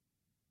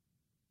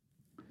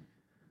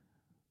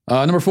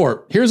 Number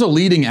 4, here's a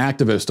leading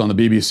activist on the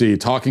BBC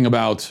talking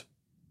about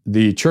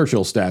the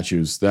Churchill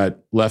statues that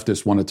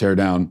leftists want to tear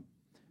down,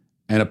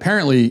 and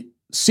apparently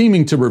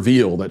seeming to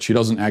reveal that she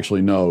doesn't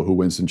actually know who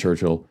Winston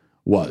Churchill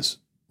was.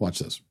 Watch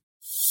this.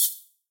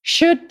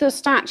 Should the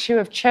statue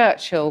of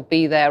Churchill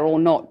be there or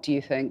not, do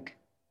you think?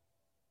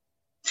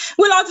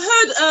 Well, I've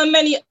heard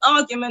many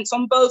arguments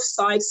on both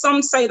sides.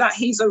 Some say that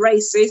he's a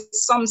racist.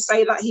 Some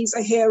say that he's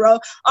a hero.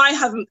 I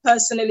haven't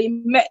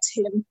personally met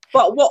him.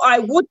 But what I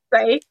would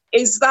say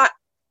is that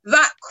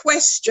that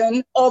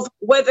question of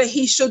whether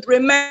he should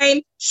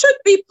remain should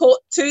be put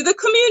to the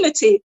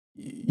community.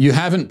 You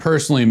haven't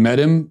personally met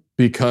him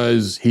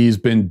because he's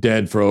been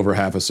dead for over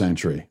half a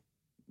century.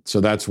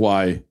 So that's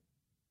why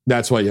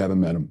you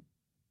haven't met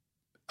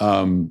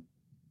him.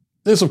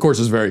 This, of course,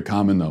 is very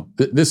common, though.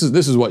 This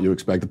is what you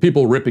expect. The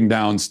people ripping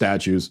down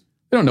statues,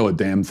 they don't know a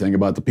damn thing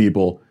about the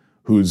people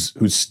whose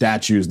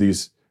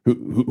statues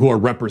who are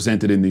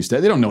represented in these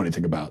statues. They don't know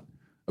anything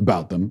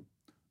about them.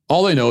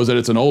 All they know is that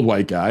it's an old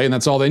white guy, and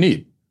that's all they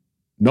need.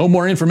 No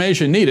more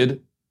information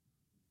needed.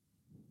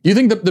 You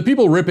think the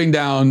people ripping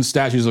down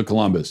statues of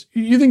Columbus,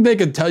 you think they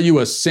could tell you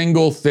a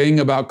single thing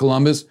about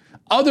Columbus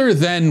other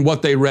than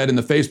what they read in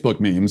the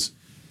Facebook memes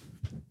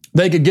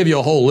They could give you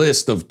a whole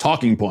list of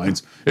talking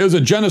points. It was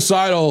a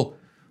genocidal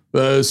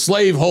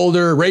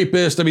slaveholder,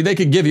 rapist. I mean, they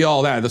could give you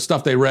all that, the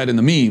stuff they read in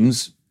the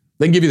memes.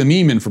 They can give you the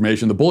meme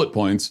information, the bullet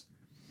points.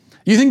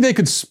 You think they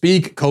could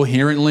speak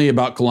coherently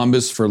about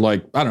Columbus for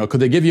like, I don't know, could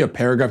they give you a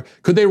paragraph?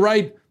 Could they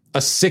write a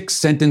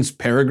 6-sentence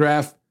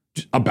paragraph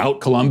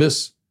about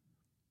Columbus?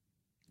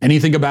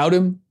 Anything about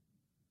him?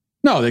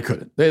 No, they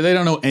couldn't. They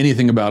don't know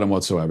anything about him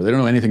whatsoever. They don't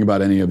know anything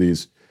about any of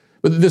these.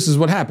 But this is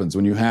what happens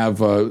when you have,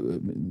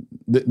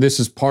 this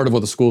is part of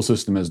what the school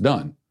system has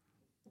done.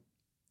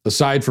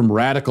 Aside from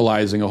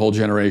radicalizing a whole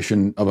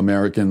generation of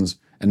Americans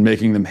and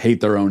making them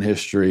hate their own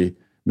history,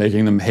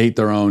 making them hate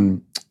their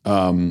own,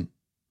 the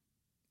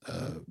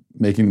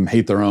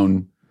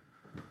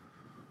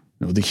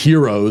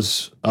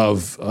heroes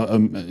of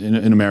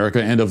in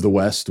America and of the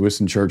West.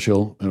 Winston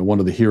Churchill, one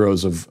of the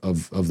heroes of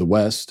the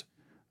West.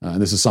 And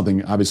this is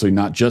something obviously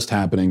not just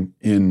happening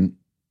in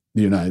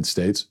the United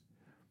States.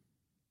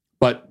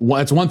 But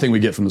that's one thing we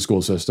get from the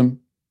school system.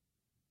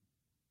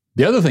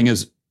 The other thing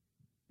is,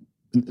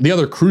 the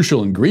other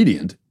crucial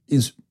ingredient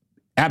is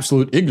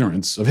absolute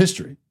ignorance of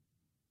history.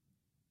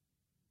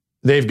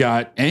 They've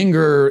got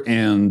anger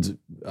and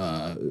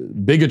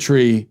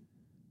bigotry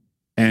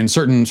and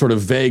certain sort of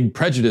vague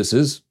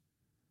prejudices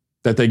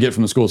that they get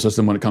from the school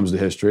system when it comes to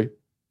history.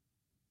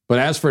 But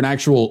as for an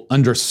actual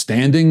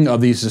understanding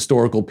of these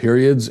historical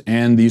periods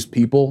and these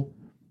people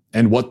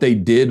and what they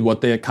did,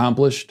 what they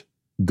accomplished,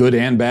 good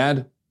and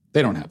bad,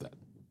 they don't have that.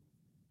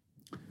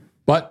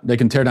 But they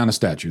can tear down a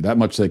statue. That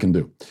much they can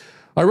do.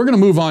 All right, we're going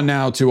to move on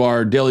now to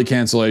our daily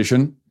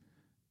cancellation.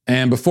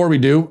 And before we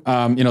do,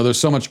 there's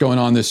so much going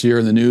on this year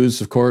in the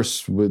news. Of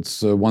course,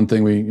 it's one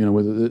thing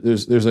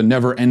there's a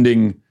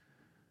never-ending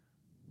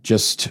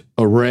just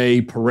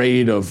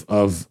parade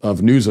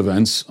of news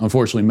events.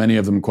 Unfortunately, many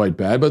of them quite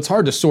bad, but it's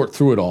hard to sort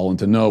through it all and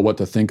to know what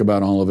to think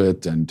about all of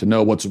it and to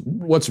know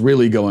what's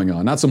really going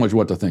on. Not so much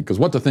what to think, because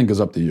what to think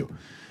is up to you.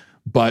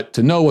 But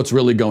to know what's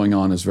really going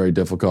on is very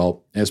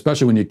difficult,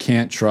 especially when you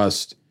can't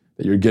trust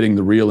that you're getting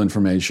the real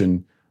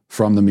information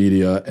from the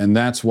media. And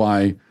that's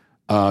why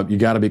you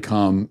got to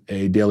become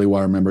a Daily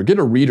Wire member. Get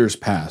a reader's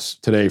pass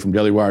today from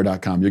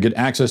dailywire.com. You'll get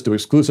access to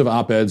exclusive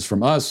op-eds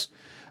from us,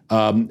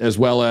 as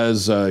well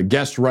as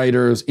guest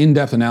writers,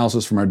 in-depth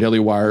analysis from our Daily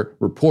Wire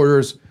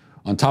reporters,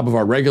 on top of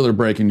our regular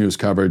breaking news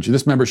coverage.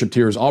 This membership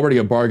tier is already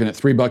a bargain at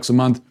 $3 a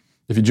month.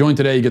 If you join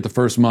today, you get the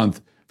first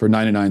month for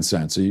 99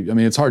 cents. So,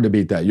 it's hard to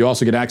beat that. You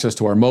also get access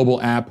to our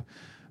mobile app,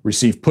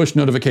 receive push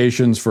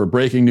notifications for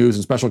breaking news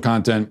and special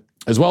content,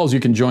 as well as you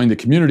can join the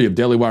community of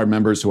Daily Wire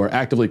members who are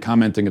actively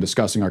commenting and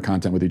discussing our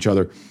content with each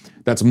other.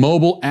 That's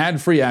mobile,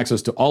 ad-free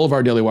access to all of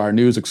our Daily Wire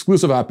news,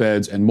 exclusive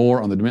op-eds, and more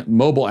on the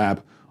mobile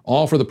app,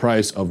 all for the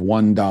price of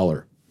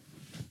 $1.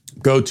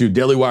 Go to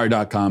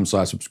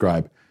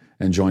dailywire.com/subscribe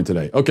and join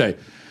today. Okay,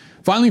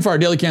 finally for our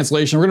daily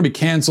cancellation, we're going to be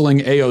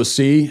canceling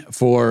AOC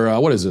for,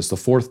 what is this, the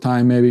fourth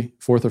time maybe?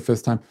 Fourth or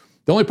fifth time?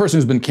 The only person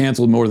who's been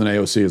canceled more than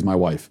AOC is my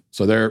wife.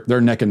 So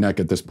they're neck and neck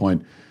at this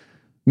point.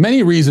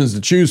 Many reasons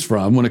to choose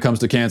from when it comes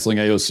to canceling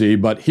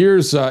AOC, but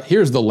here's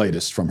the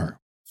latest from her.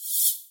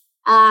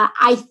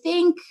 I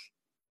think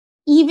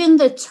even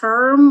the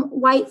term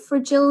white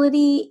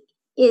fragility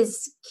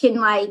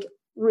can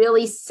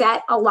really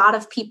set a lot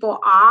of people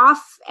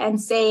off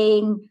and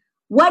saying,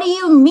 what do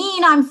you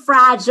mean I'm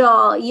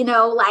fragile?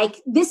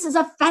 This is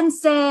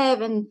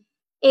offensive.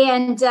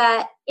 And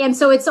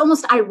so it's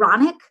almost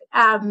ironic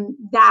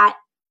that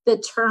the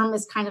term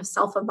is kind of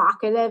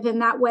self-evocative in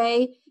that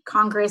way.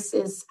 Congress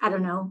is, I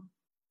don't know.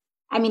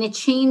 It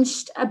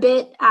changed a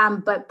bit,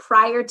 but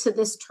prior to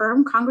this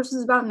term, Congress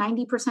was about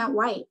 90%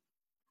 white,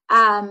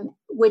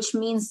 which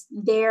means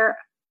there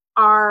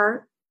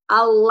are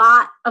a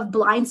lot of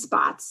blind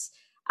spots.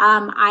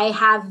 I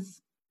have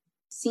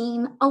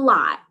seen a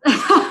lot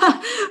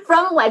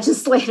from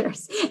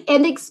legislators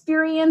and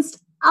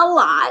experienced a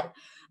lot.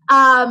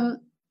 And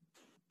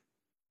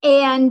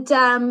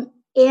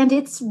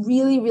it's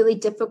really, really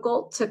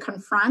difficult to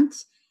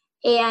confront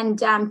and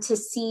to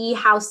see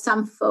how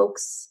some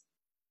folks'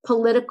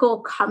 political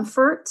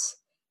comfort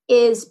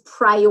is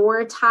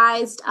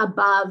prioritized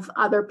above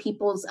other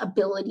people's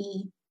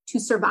ability to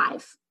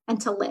survive and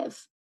to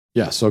live.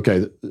 Yes,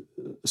 okay.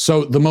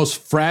 So the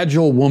most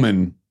fragile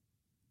woman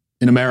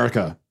in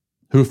America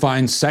who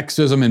finds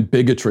sexism and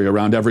bigotry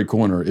around every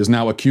corner is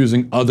now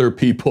accusing other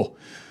people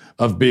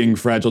of being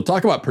fragile.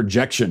 Talk about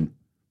projection.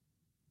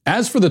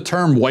 As for the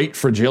term white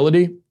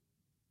fragility,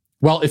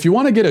 well, if you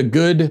want to get a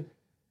good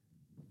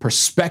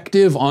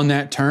perspective on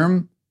that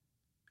term,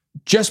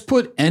 just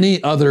put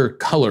any other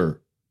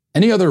color,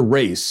 any other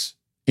race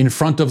in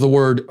front of the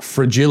word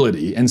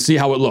fragility and see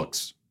how it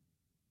looks.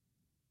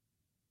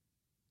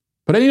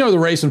 Put any other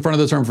race in front of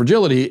the term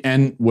fragility,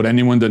 and would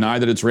anyone deny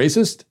that it's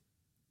racist?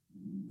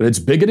 That it's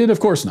bigoted? Of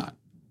course not.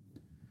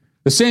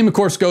 The same, of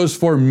course, goes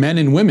for men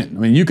and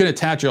women. You can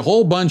attach a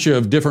whole bunch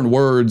of different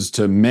words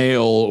to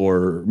male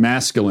or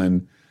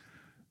masculine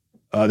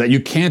that you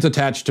can't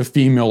attach to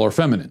female or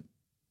feminine.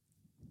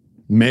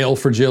 Male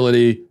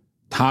fragility,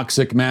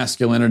 toxic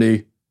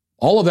masculinity,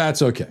 all of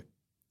that's okay.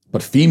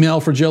 But female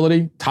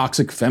fragility,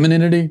 toxic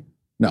femininity,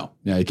 no,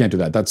 yeah, you can't do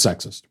that. That's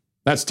sexist.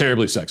 That's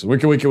terribly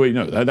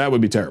sexist. That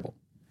would be terrible.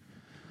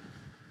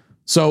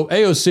 So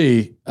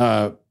AOC,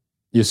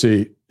 you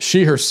see,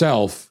 she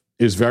herself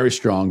is very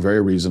strong,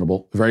 very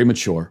reasonable, very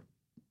mature.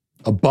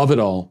 Above it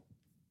all,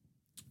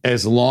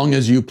 as long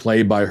as you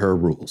play by her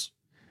rules.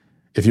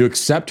 If you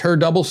accept her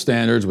double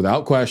standards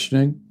without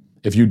questioning,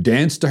 if you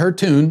dance to her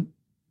tune,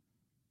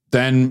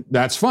 then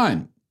that's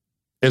fine.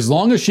 As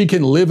long as she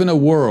can live in a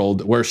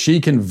world where she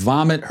can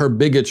vomit her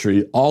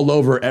bigotry all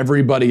over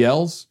everybody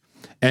else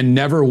and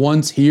never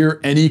once hear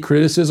any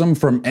criticism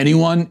from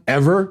anyone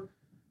ever,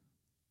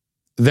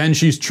 then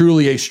she's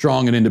truly a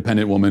strong and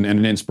independent woman and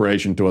an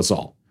inspiration to us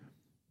all.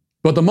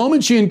 But the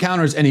moment she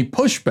encounters any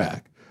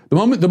pushback,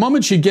 the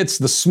moment she gets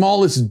the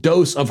smallest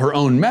dose of her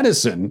own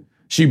medicine,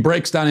 she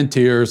breaks down in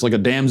tears like a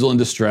damsel in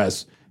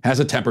distress, has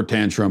a temper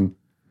tantrum,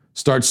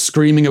 starts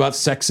screaming about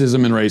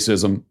sexism and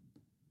racism.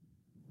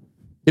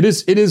 It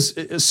is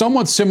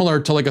somewhat similar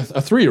to like a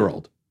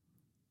 3-year-old.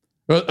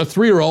 A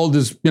 3-year-old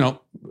is,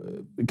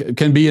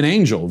 can be an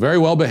angel, very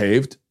well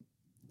behaved,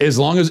 as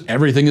long as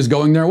everything is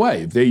going their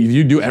way. If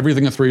you do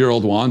everything a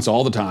 3-year-old wants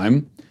all the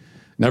time,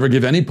 never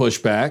give any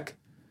pushback,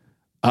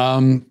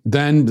 then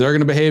they're going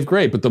to behave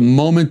great. But the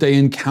moment they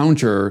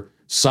encounter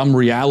some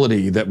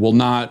reality that will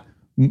not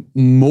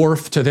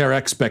morph to their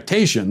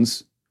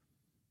expectations,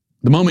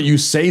 the moment you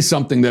say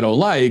something they don't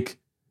like,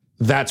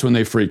 that's when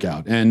they freak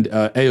out. And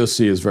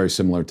AOC is very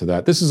similar to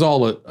that. This is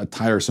all a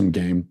tiresome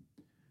game,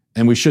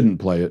 and we shouldn't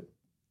play it.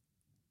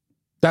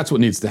 That's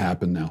what needs to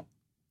happen now.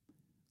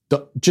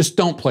 Just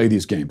don't play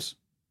these games.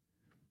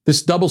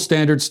 This double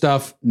standard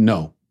stuff,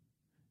 no.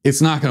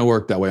 It's not going to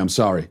work that way, I'm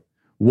sorry.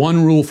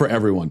 One rule for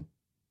everyone.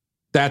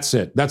 That's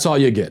it. That's all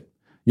you get.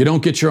 You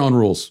don't get your own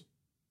rules.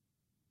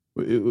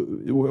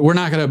 We're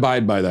not going to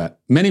abide by that.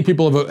 Many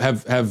people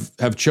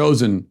have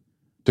chosen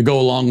to go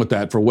along with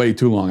that for way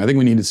too long. I think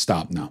we need to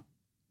stop now.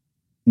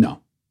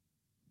 No.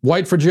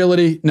 White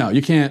fragility? No,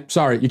 you can't.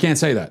 Sorry, you can't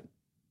say that.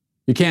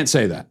 You can't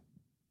say that.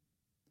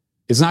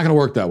 It's not going to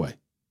work that way.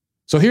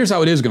 So here's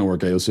how it is going to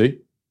work, AOC.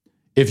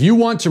 If you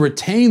want to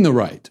retain the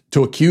right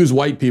to accuse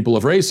white people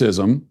of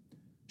racism,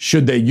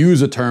 should they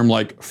use a term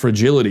like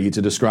fragility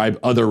to describe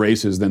other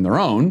races than their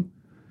own,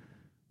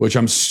 which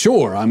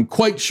I'm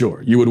quite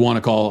sure you would want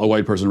to call a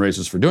white person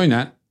racist for doing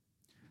that,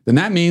 then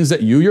that means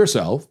that you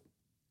yourself,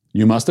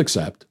 you must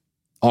accept,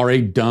 are a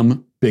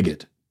dumb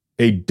bigot,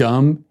 a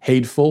dumb,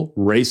 hateful,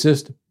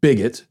 racist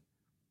bigot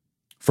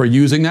for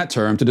using that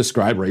term to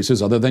describe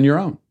races other than your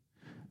own.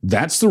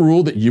 That's the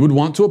rule that you would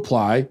want to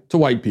apply to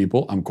white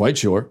people, I'm quite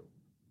sure.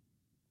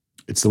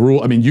 It's the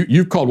rule. I mean,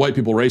 you've called white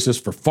people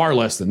racist for far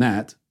less than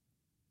that.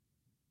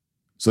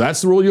 So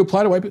that's the rule you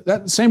apply to white people.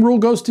 That same rule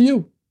goes to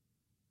you.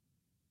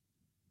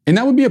 And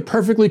that would be a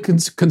perfectly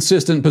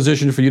consistent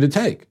position for you to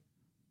take.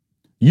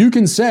 You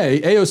can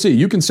say, AOC,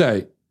 you can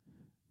say,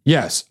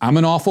 yes, I'm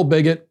an awful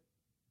bigot.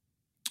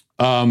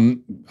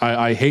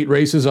 I hate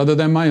races other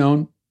than my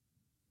own,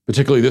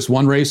 particularly this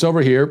one race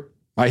over here.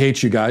 I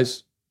hate you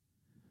guys.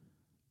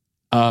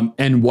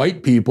 And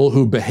white people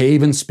who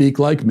behave and speak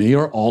like me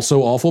are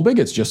also awful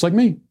bigots, just like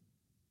me.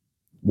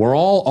 We're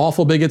all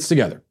awful bigots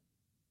together.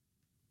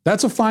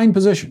 That's a fine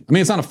position. I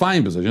mean, it's not a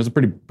fine position. It's a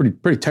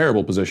pretty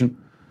terrible position,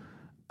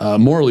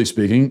 morally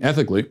speaking,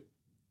 ethically.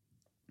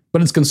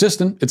 But it's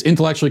consistent. It's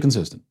intellectually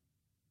consistent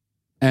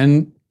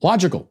and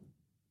logical.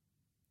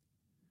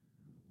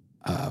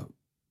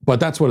 But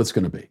that's what it's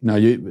going to be. Now,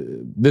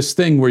 this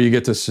thing where you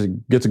get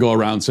to go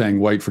around saying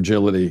white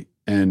fragility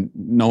and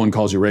no one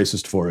calls you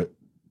racist for it.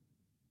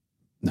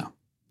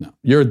 No,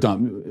 you're a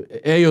dumb.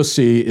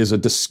 AOC is a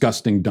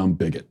disgusting dumb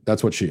bigot.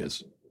 That's what she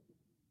is.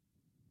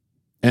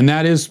 And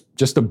that is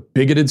just a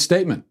bigoted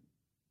statement.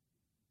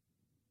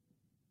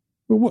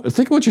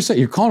 Think of what you say.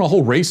 You're calling a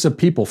whole race of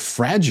people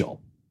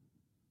fragile.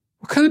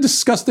 What kind of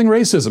disgusting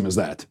racism is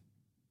that?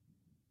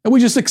 And we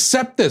just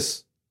accept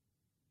this.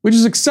 We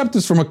just accept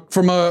this from a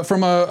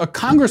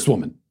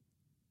congresswoman.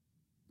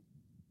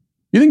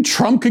 You think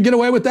Trump could get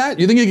away with that?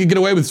 You think he could get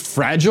away with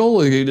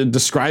fragile,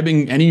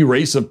 describing any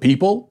race of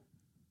people?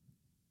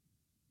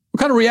 What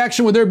kind of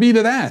reaction would there be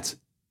to that?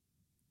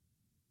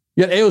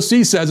 Yet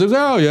AOC says,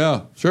 oh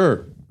yeah,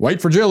 sure,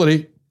 white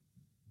fragility.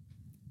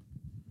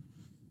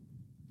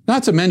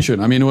 Not to mention,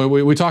 I mean,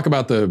 we talk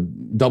about the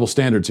double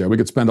standards here. We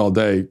could spend all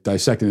day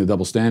dissecting the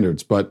double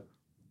standards, but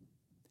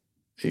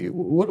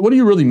what do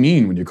you really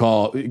mean when you're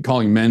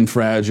calling men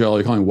fragile,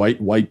 you're calling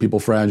white people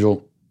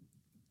fragile?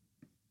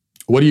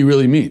 What do you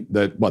really mean?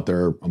 That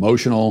they're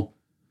emotional,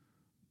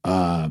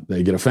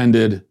 they get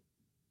offended?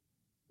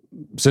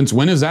 Since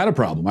when is that a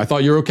problem? I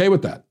thought you were okay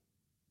with that.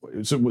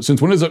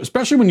 Since when is it,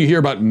 especially when you hear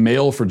about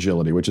male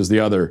fragility, which is the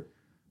other,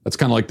 that's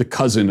kind of like the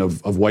cousin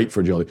of white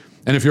fragility.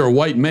 And if you're a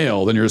white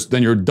male, then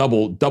you're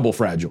double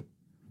fragile.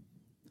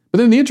 But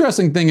then the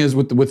interesting thing is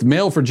with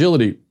male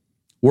fragility,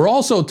 we're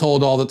also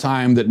told all the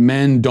time that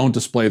men don't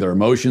display their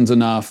emotions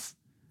enough.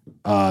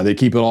 They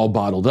keep it all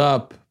bottled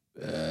up.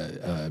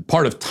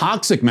 Part of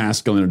toxic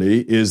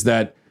masculinity is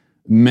that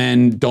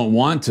men don't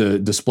want to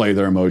display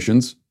their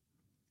emotions.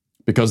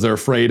 because they're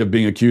afraid of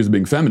being accused of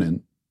being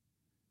feminine.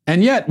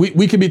 And yet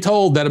we can be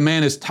told that a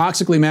man is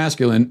toxically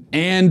masculine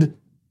and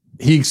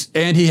he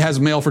has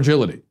male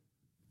fragility.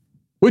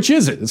 Which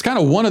is it? It's kind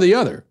of one or the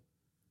other.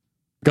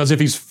 Because if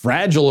he's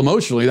fragile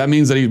emotionally, that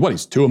means that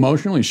he's too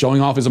emotional? He's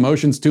showing off his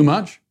emotions too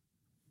much?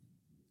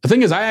 The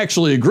thing is, I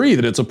actually agree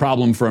that it's a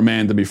problem for a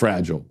man to be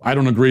fragile. I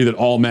don't agree that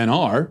all men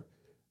are,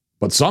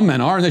 but some men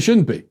are and they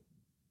shouldn't be.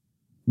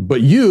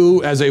 But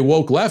you, as a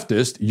woke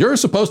leftist, you're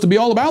supposed to be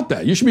all about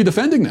that. You should be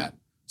defending that.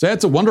 So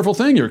that's a wonderful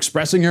thing. You're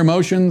expressing your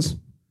emotions.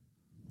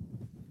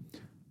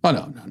 Oh,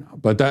 no.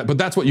 But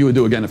that's what you would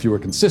do again if you were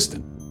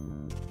consistent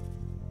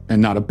and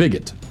not a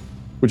bigot,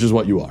 which is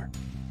what you are.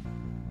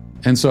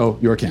 And so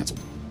you're canceled.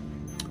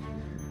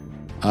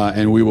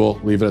 And we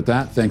will leave it at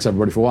that. Thanks,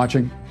 everybody, for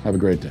watching. Have a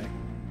great day.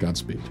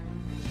 Godspeed.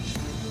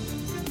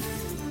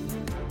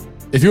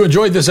 If you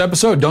enjoyed this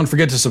episode, don't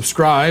forget to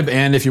subscribe.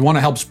 And if you want to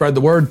help spread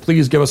the word,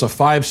 please give us a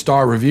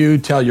 5-star review.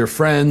 Tell your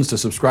friends to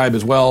subscribe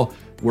as well.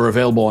 We're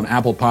available on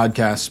Apple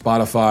Podcasts,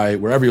 Spotify,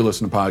 wherever you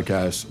listen to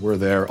podcasts, we're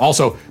there.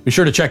 Also, be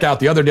sure to check out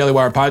the other Daily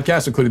Wire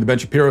podcasts, including The Ben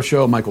Shapiro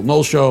Show, Michael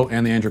Knowles Show,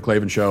 and The Andrew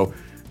Klavan Show.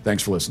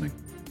 Thanks for listening.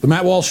 The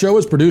Matt Walsh Show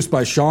is produced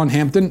by Sean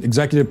Hampton,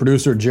 executive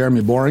producer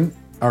Jeremy Boring.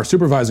 Our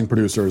supervising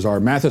producers are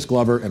Mathis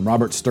Glover and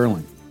Robert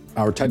Sterling.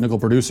 Our technical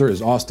producer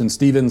is Austin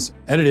Stevens,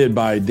 edited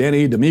by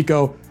Danny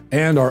D'Amico,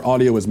 and our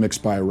audio is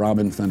mixed by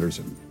Robin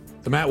Fenderson.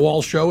 The Matt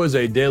Walsh Show is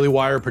a Daily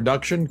Wire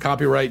production,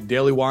 copyright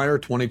Daily Wire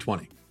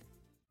 2020.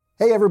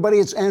 Hey everybody,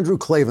 it's Andrew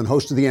Klavan,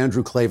 host of The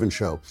Andrew Klavan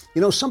Show.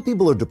 You know, some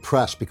people are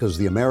depressed because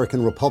the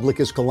American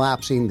Republic is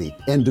collapsing, the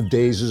end of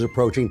days is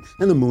approaching,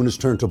 and the moon has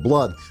turned to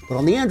blood. But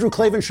on The Andrew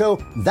Klavan Show,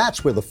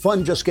 that's where the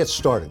fun just gets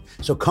started.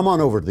 So come on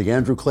over to The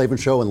Andrew Klavan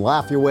Show and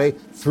laugh your way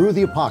through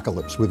the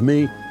apocalypse with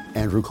me,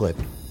 Andrew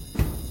Klavan.